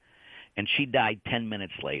head, and she died 10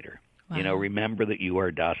 minutes later. Wow. Remember that you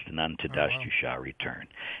are dust, and unto dust you shall return.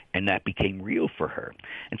 And that became real for her.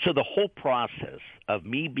 And so the whole process of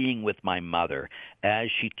me being with my mother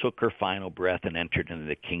as she took her final breath and entered into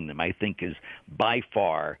the kingdom, I think is by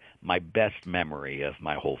far my best memory of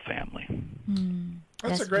my whole family.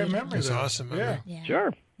 That's a great memory. That's awesome. Yeah.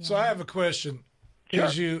 Sure. So I have a question. Sure.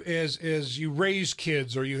 As you raise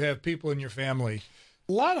kids or you have people in your family,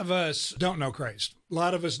 a lot of us don't know Christ. A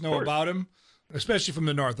lot of us know about him, especially from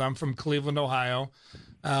the north. I'm from Cleveland, Ohio.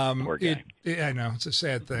 I know it's a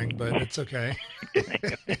sad thing, but it's okay.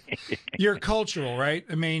 You're cultural, right?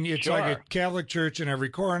 I mean, it's like a Catholic church in every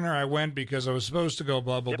corner. I went because I was supposed to go,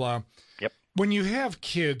 blah, blah, blah. Yep. When you have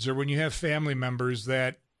kids or when you have family members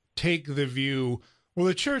that take the view, well,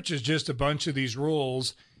 the church is just a bunch of these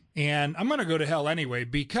rules, and I'm going to go to hell anyway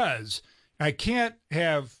because I can't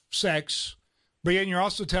have sex, but yet you're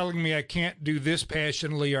also telling me I can't do this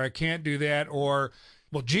passionately or I can't do that, or,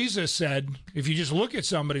 well, Jesus said if you just look at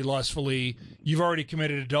somebody lustfully, you've already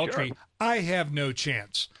committed adultery. Sure. I have no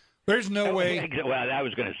chance. There's no way. Well, I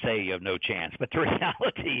was going to say you have no chance, but the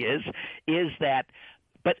reality is that,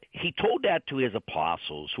 but he told that to his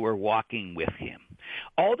apostles who are walking with him.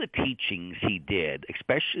 All the teachings he did,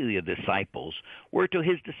 especially the disciples, were to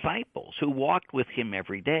his disciples who walked with him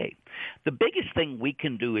every day. The biggest thing we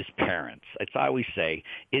can do as parents, as I always say,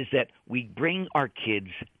 is that we bring our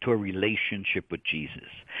kids to a relationship with Jesus.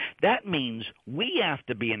 That means we have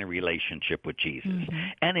to be in a relationship with Jesus. Mm-hmm.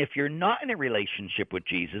 And if you're not in a relationship with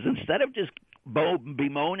Jesus, instead of just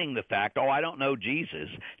bemoaning the fact, I don't know Jesus.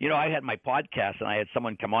 I had my podcast, and I had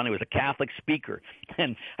someone come on. He was a Catholic speaker.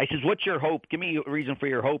 And I says, what's your hope? Give me a reason for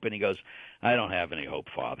your hope. And he goes, I don't have any hope,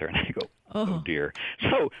 Father. And I go, oh dear.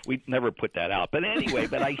 So we never put that out. But anyway,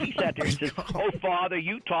 he sat there and says, Father,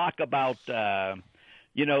 you talk about,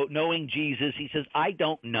 knowing Jesus. He says, I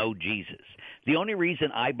don't know Jesus. The only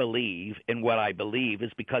reason I believe in what I believe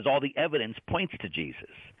is because all the evidence points to Jesus.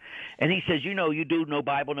 And he says, you do no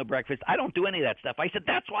Bible, no breakfast. I don't do any of that stuff. I said,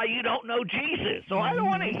 that's why you don't know Jesus. So I don't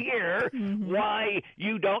want to hear why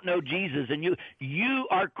you don't know Jesus. And you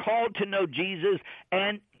are called to know Jesus.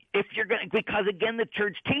 And if you're going to, because again, the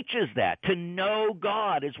church teaches that to know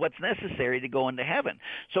God is what's necessary to go into heaven.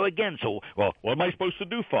 So again, what am I supposed to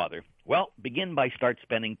do, Father? Well, begin by start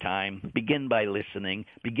spending time, begin by listening,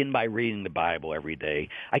 begin by reading the Bible every day.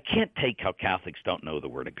 I can't take how Catholics don't know the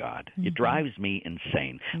Word of God. It drives me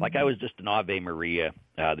insane. Like I was just in Ave Maria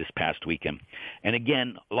this past weekend, and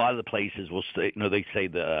again, a lot of the places will say, they say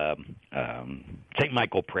the St.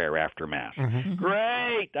 Michael prayer after Mass.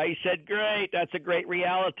 Great! I said, great. That's a great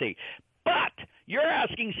reality. But you're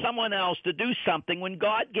asking someone else to do something when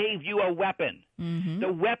God gave you a weapon.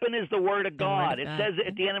 The weapon is the Word of God. It says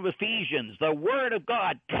at the end of Ephesians, the Word of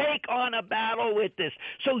God, take on a battle with this.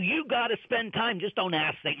 So you got to spend time. Just don't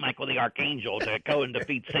ask St. Michael the Archangel to go and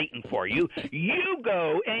defeat Satan for you. You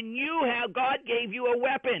go and God gave you a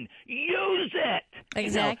weapon. Use it.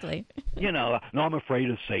 Exactly. No, I'm afraid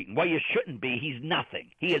of Satan. Well, you shouldn't be. He's nothing.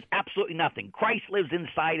 He is absolutely nothing. Christ lives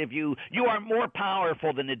inside of you. You are more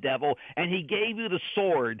powerful than the devil, and he gave you the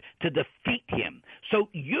sword to defeat him. So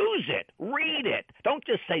use it. Read it. Don't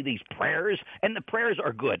just say these prayers. And the prayers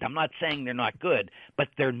are good. I'm not saying they're not good, but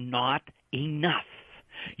they're not enough.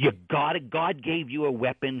 God gave you a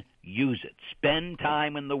weapon. Use it. Spend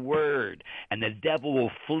time in the Word, and the devil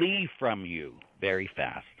will flee from you very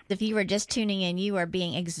fast. If you were just tuning in, you are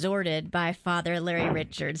being exhorted by Father Larry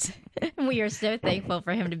Richards. We are so thankful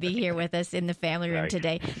for him to be here with us in the family room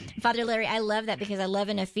today. Father Larry, I love that because I love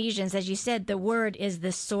in Ephesians, as you said, the Word is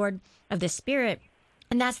the sword of the Spirit.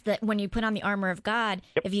 And that's when you put on the armor of God,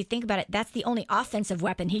 if you think about it, that's the only offensive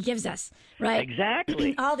weapon he gives us, right?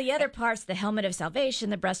 Exactly. All the other parts, the helmet of salvation,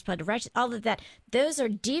 the breastplate of righteousness, all of that, those are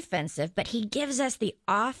defensive, but he gives us the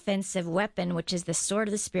offensive weapon, which is the sword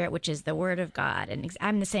of the Spirit, which is the Word of God. And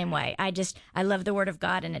I'm the same way. I love the Word of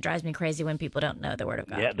God, and it drives me crazy when people don't know the Word of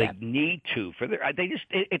God. Yeah, they need to.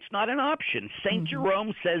 It's not an option. St.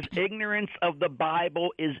 Jerome says ignorance of the Bible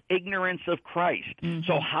is ignorance of Christ.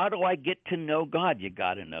 So how do I get to know God? You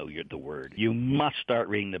got to know the Word. You must start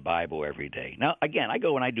reading the Bible every day. Now, again, I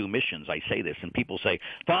go and I do missions. I say this, and people say,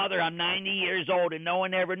 Father, I'm 90 years old, and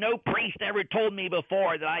no priest ever told me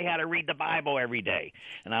before that I had to read the Bible every day.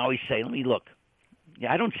 And I always say, let me look.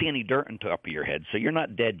 I don't see any dirt on top of your head, so you're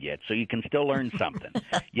not dead yet, so you can still learn something.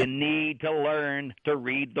 You need to learn to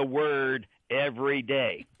read the Word every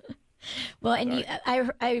day. Well, and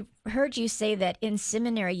I heard you say that in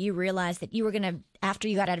seminary you realized that you were going to, after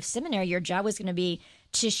you got out of seminary, your job was going to be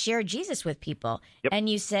to share Jesus with people. And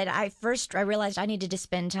you said, I realized I needed to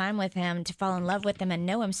spend time with him, to fall in love with him and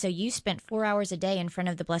know him. So you spent 4 hours a day in front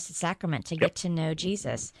of the Blessed Sacrament to get to know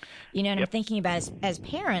Jesus. And I'm thinking about as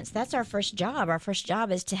parents, that's our first job. Our first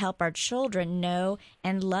job is to help our children know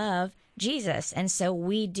and love Jesus. And so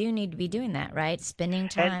we do need to be doing that, right? Spending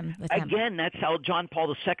time with him. Again, that's how John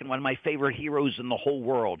Paul II, one of my favorite heroes in the whole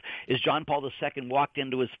world, is John Paul II walked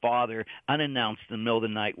into his father unannounced in the middle of the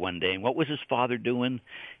night one day. And what was his father doing?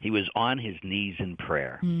 He was on his knees in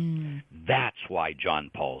prayer. That's why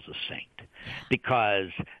John Paul's a saint. Because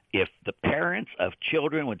if the parents of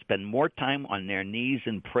children would spend more time on their knees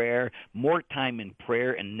in prayer, more time in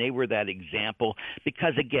prayer, and they were that example.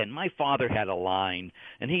 Because, again, my father had a line,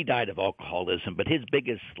 and he died of alcoholism, but his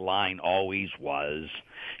biggest line always was,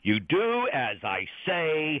 you do as I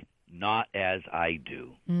say, not as I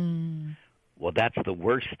do. Well, that's the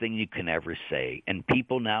worst thing you can ever say. And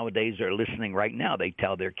people nowadays are listening right now. They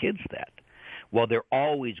tell their kids that. Well, they're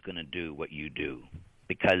always going to do what you do,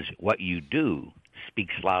 because what you do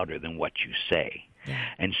speaks louder than what you say.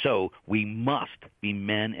 And so we must be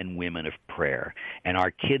men and women of prayer. And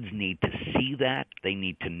our kids need to see that. They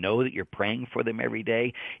need to know that you're praying for them every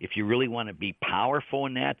day. If you really want to be powerful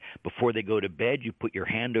in that, before they go to bed, you put your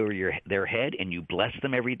hand over their head and you bless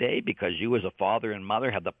them every day, because you as a father and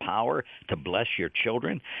mother have the power to bless your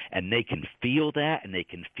children. And they can feel that, and they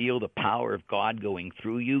can feel the power of God going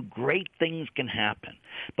through you. Great things can happen.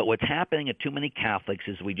 But what's happening at too many Catholics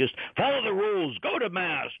is we just follow the rules, go to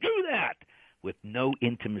Mass, do that, with no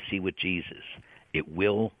intimacy with Jesus. it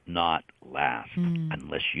will not last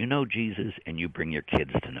unless you know Jesus and you bring your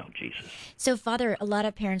kids to know Jesus. So, Father, a lot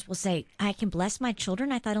of parents will say, I can bless my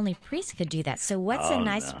children. I thought only priests could do that. So what's a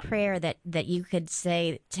nice prayer that you could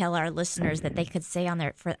say, tell our listeners that they could say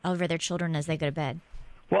over their children as they go to bed?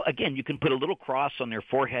 Well, again, you can put a little cross on their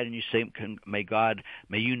forehead and you say, may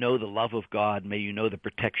you know the love of God, may you know the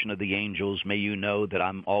protection of the angels, may you know that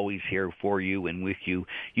I'm always here for you and with you.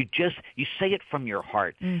 You say it from your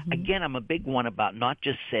heart. Mm-hmm. Again, I'm a big one about not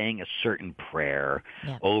just saying a certain prayer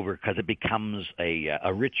over, because it becomes a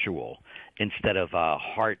ritual instead of a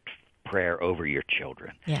heart prayer over your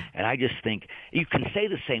children. Yeah. And I just think you can say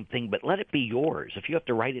the same thing, but let it be yours. If you have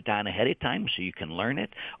to write it down ahead of time so you can learn it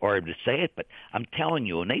or to say it, but I'm telling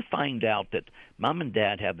you, when they find out that Mom and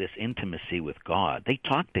Dad have this intimacy with God, they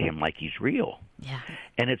talk to him like he's real. Yeah.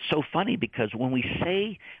 And it's so funny because when we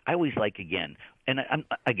say, I always like, I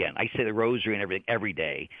say the rosary and everything every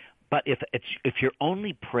day, but if your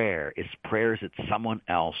only prayer is prayers that someone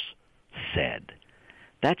else said,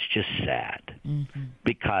 that's just sad,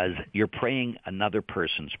 because you're praying another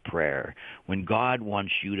person's prayer when God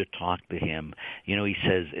wants you to talk to him. You know, he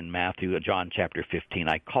says in John chapter 15,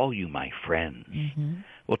 I call you my friends. Mm-hmm.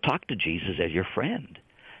 Well, talk to Jesus as your friend,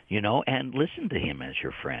 and listen to him as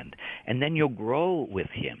your friend, and then you'll grow with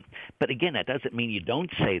him. But again, that doesn't mean you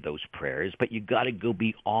don't say those prayers, but you got to go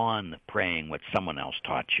beyond praying what someone else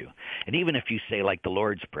taught you. And even if you say like the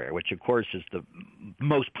Lord's Prayer, which of course is the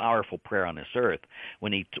most powerful prayer on this earth,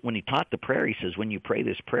 when he taught the prayer, he says, when you pray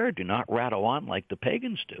this prayer, do not rattle on like the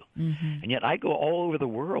pagans do. Mm-hmm. And yet I go all over the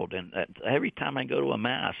world, and every time I go to a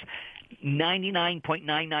Mass,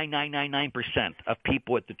 99.99999% of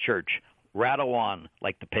people at the church rattle on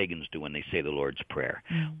like the pagans do when they say the Lord's Prayer.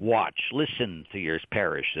 Listen to your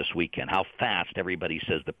parish this weekend, how fast everybody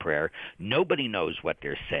says the prayer. Nobody knows what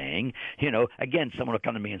they're saying. Again, someone will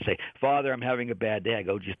come to me and say, Father, I'm having a bad day. I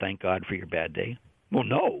go, did you thank God for your bad day? Well,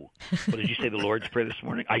 no. Well, did you say the Lord's Prayer this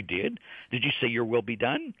morning? I did. Did you say your will be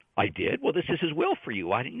done? I did. Well, this is his will for you.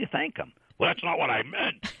 Why didn't you thank him? Well, that's not what I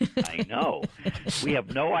meant. I know. We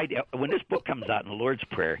have no idea. When this book comes out in the Lord's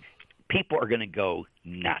Prayer, people are going to go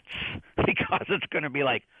nuts because it's going to be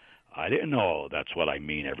like, I didn't know that's what I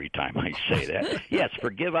mean every time I say that. Yes,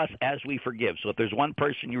 forgive us as we forgive. So if there's one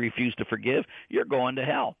person you refuse to forgive, you're going to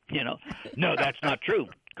hell. No, that's not true.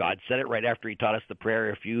 God said it right after he taught us the prayer.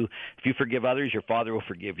 If you forgive others, your Father will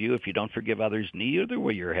forgive you. If you don't forgive others, neither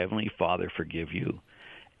will your Heavenly Father forgive you.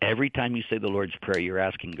 Every time you say the Lord's Prayer, you're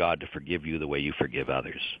asking God to forgive you the way you forgive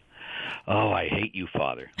others. Oh, I hate you,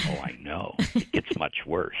 Father. Oh, I know. It gets much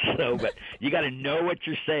worse. But you got to know what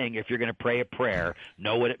you're saying if you're going to pray a prayer.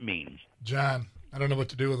 Know what it means. John, I don't know what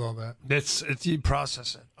to do with all that. It's you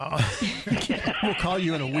process it. We'll call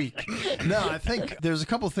you in a week. No, I think there's a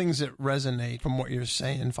couple things that resonate from what you're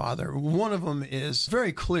saying, Father. One of them is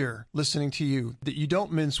very clear, listening to you, that you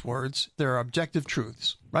don't mince words. There are objective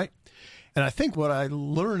truths, right? And I think what I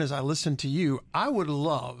learn as I listen to you, I would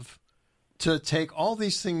love to take all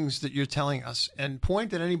these things that you're telling us and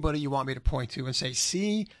point at anybody you want me to point to and say,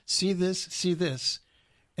 see this.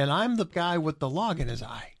 And I'm the guy with the log in his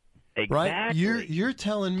eye. Exactly. Right? You're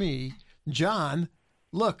telling me, John,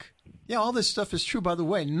 look, all this stuff is true. By the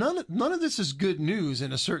way, none of this is good news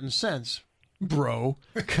in a certain sense, bro,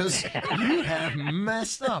 because you have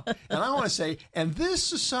messed up. And I want to say, and this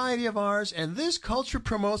society of ours and this culture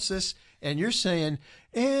promotes this, and you're saying,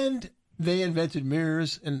 and they invented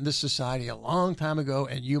mirrors in this society a long time ago,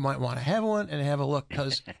 and you might want to have one and have a look,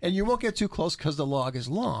 and you won't get too close because the log is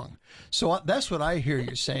long. So that's what I hear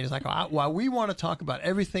you saying. It's like, while we want to talk about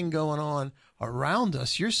everything going on around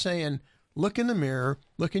us, you're saying, look in the mirror,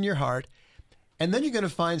 look in your heart, and then you're going to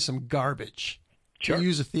find some garbage, to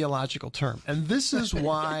use a theological term. And this is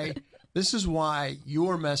why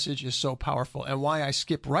your message is so powerful, and why I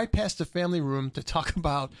skip right past the family room to talk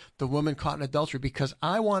about the woman caught in adultery, because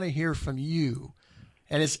I want to hear from you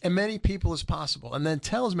and as many people as possible, and then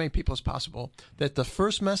tell as many people as possible that the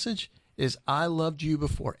first message is, I loved you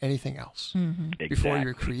before anything else. Mm-hmm. Exactly. Before you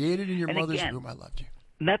were created in your mother's womb, I loved you.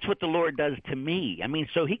 And that's what the Lord does to me. I mean,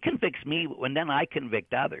 so he convicts me, and then I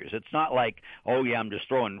convict others. It's not like, oh, yeah, I'm just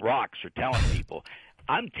throwing rocks or telling people.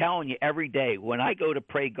 I'm telling you, every day when I go to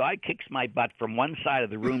pray, God kicks my butt from one side of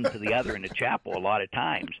the room to the other in the chapel a lot of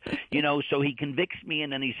times. So he convicts me,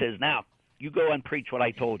 and then he says, now, You go and preach what I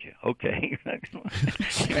told you. Okay.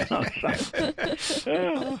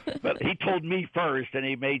 But he told me first, and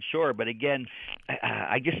he made sure. But again,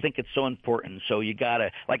 I just think it's so important. So you got to,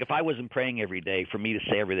 like, if I wasn't praying every day, for me to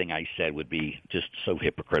say everything I said would be just so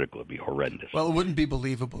hypocritical. It would be horrendous. Well, it wouldn't be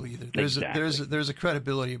believable either. There's a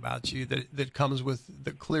credibility about you that comes with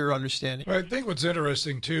the clear understanding. Well, I think what's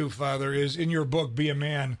interesting, too, Father, is in your book, Be a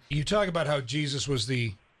Man, you talk about how Jesus was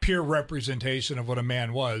the pure representation of what a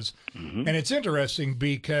man was. Mm-hmm. And it's interesting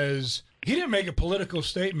because he didn't make a political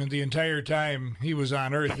statement the entire time he was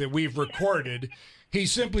on earth that we've recorded. He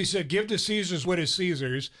simply said, give to Caesar's what is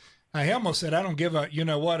Caesar's. I almost said, I don't give a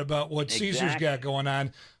you-know-what about what Caesar's got going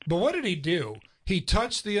on. But what did he do? He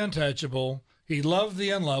touched the untouchable. He loved the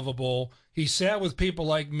unlovable. He sat with people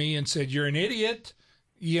like me and said, you're an idiot.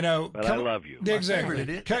 You know, but I love you.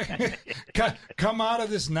 Exactly. Come out of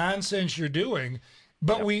this nonsense you're doing.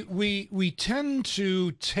 But we tend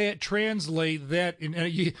to translate that, and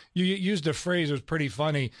you used a phrase that was pretty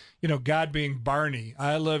funny, you know, God being Barney.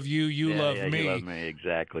 I love you, you love me. You love me,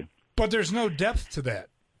 exactly. But there's no depth to that.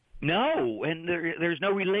 No, and there's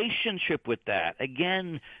no relationship with that.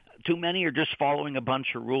 Again, too many are just following a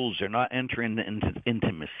bunch of rules. They're not entering into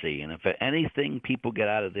intimacy. And if anything people get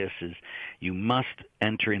out of this is you must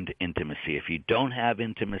enter into intimacy. If you don't have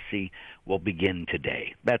intimacy, we'll begin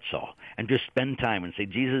today. That's all. And just spend time and say,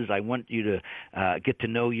 Jesus, I want you to get to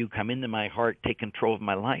know you, come into my heart, take control of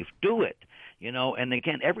my life. Do it. You know, and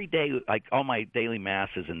again, every day, like all my daily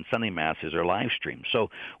masses and Sunday masses are live streamed.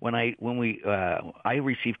 So when I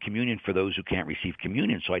receive communion for those who can't receive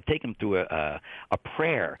communion, so I take them through a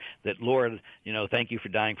prayer that, Lord, you know, thank you for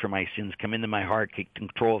dying for my sins. Come into my heart, take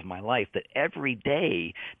control of my life. That every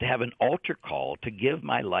day to have an altar call to give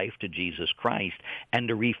my life to Jesus Christ and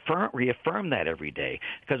to reaffirm that every day.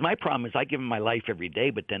 Because my problem is I give him my life every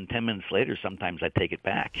day, but then 10 minutes later, sometimes I take it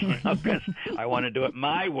back because I want to do it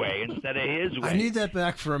my way instead of his way. I need that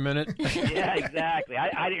back for a minute. Yeah, exactly.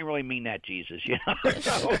 I didn't really mean that, Jesus. You know,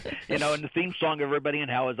 so, you know, and the theme song of Everybody in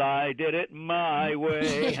Hell is "I Did It My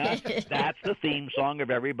Way." Huh? That's the theme song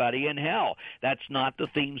of Everybody in Hell. That's not the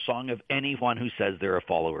theme song of anyone who says they're a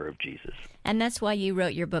follower of Jesus. And that's why you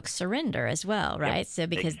wrote your book Surrender as well, right? Yep, so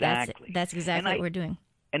because exactly. that's exactly what we're doing.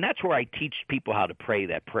 And that's where I teach people how to pray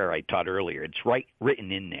that prayer I taught earlier. It's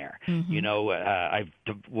written in there. Mm-hmm. You know, I've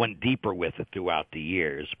went deeper with it throughout the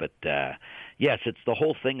years. But, yes, it's the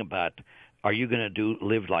whole thing about are you going to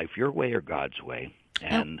live life your way or God's way?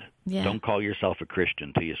 And don't call yourself a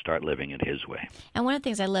Christian until you start living it his way. And one of the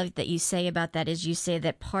things I love that you say about that is you say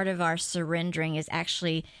that part of our surrendering is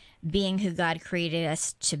actually being who God created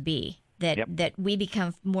us to be. That we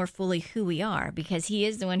become more fully who we are because he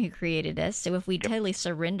is the one who created us. So if we totally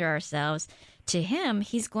surrender ourselves to him,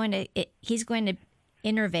 he's going to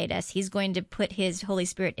innervate us. He's going to put his Holy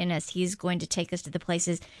Spirit in us. He's going to take us to the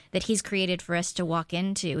places that he's created for us to walk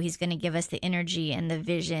into. He's going to give us the energy and the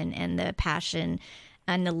vision and the passion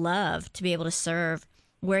and the love to be able to serve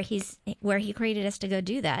where he created us to go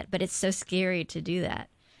do that. But it's so scary to do that.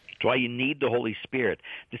 That's why you need the Holy Spirit.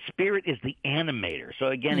 The Spirit is the animator. So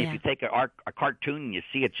again, if you take a cartoon and you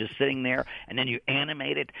see it just sitting there and then you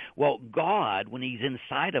animate it, well, God, when he's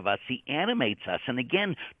inside of us, he animates us. And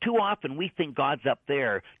again, too often we think God's up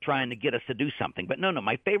there trying to get us to do something. But no,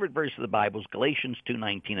 my favorite verse of the Bible is Galatians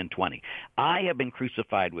 2:19 and 20. I have been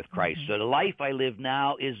crucified with Christ, so the life I live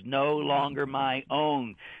now is no longer my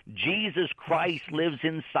own. Jesus Christ lives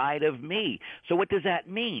inside of me. So what does that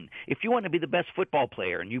mean? If you want to be the best football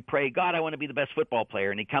player and you pray, God, I want to be the best football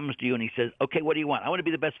player. And he comes to you and he says, okay, what do you want? I want to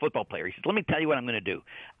be the best football player. He says, let me tell you what I'm going to do.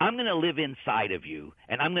 I'm going to live inside of you,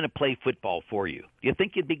 and I'm going to play football for you. Do you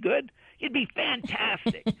think you'd be good? You'd be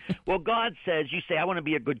fantastic. Well, God says, you say, I want to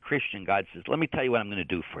be a good Christian. God says, let me tell you what I'm going to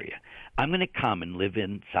do for you. I'm going to come and live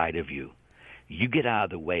inside of you. You get out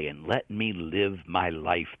of the way and let me live my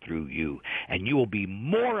life through you. And you will be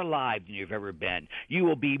more alive than you've ever been. You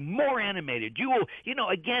will be more animated. You will,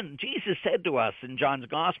 again, Jesus said to us in John's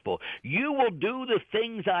Gospel, you will do the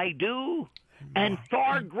things I do, and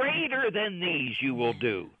far greater than these you will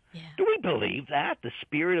do. Yeah. Do we believe that? The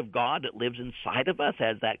Spirit of God that lives inside of us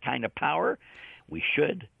has that kind of power? We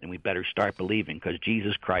should, and we better start believing because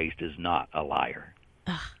Jesus Christ is not a liar.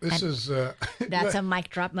 That's a mic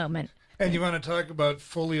drop moment. And you want to talk about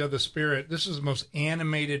fully of the Spirit. This is the most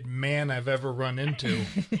animated man I've ever run into.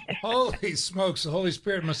 Holy smokes, the Holy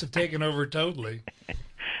Spirit must have taken over totally.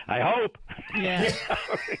 I hope. Yeah.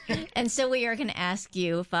 And so we are going to ask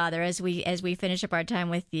you, Father, as we finish up our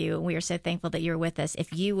time with you, we are so thankful that you're with us,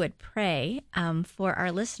 if you would pray for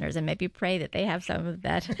our listeners and maybe pray that they have some of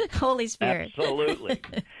that Holy Spirit. Absolutely.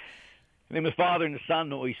 In the name of the Father, and the Son,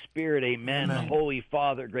 and the Holy Spirit, amen. Amen. Holy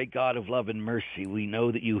Father, great God of love and mercy, we know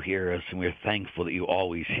that you hear us, and we're thankful that you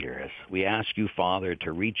always hear us. We ask you, Father,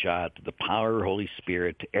 to reach out to the power of the Holy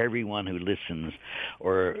Spirit to everyone who listens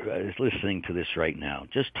or is listening to this right now.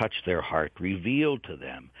 Just touch their heart. Reveal to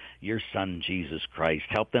them your Son, Jesus Christ.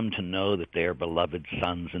 Help them to know that they are beloved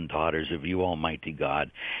sons and daughters of you, Almighty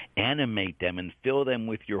God. Animate them and fill them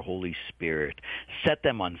with your Holy Spirit. Set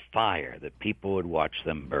them on fire that people would watch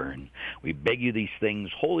them burn. We beg you these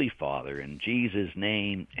things, Holy Father, in Jesus'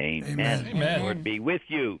 name, amen. Amen. Lord be with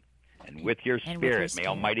you and with your spirit. May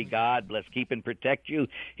Almighty God bless, keep, and protect you.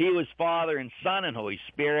 He was Father and Son and Holy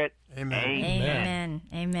Spirit. Amen. Amen.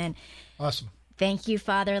 Amen. Awesome. Thank you,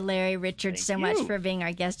 Father Larry Richards, so much for being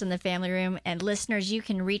our guest in the Family Room. And listeners, you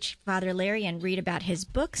can reach Father Larry and read about his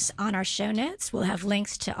books on our show notes. We'll have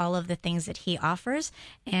links to all of the things that he offers.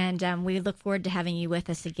 And we look forward to having you with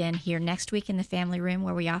us again here next week in the Family Room,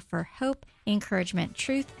 where we offer hope, encouragement,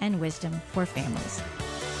 truth, and wisdom for families.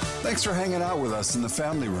 Thanks for hanging out with us in the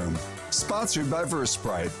Family Room. Sponsored by Verse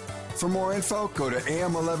Bright. For more info, go to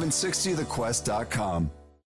am1160thequest.com.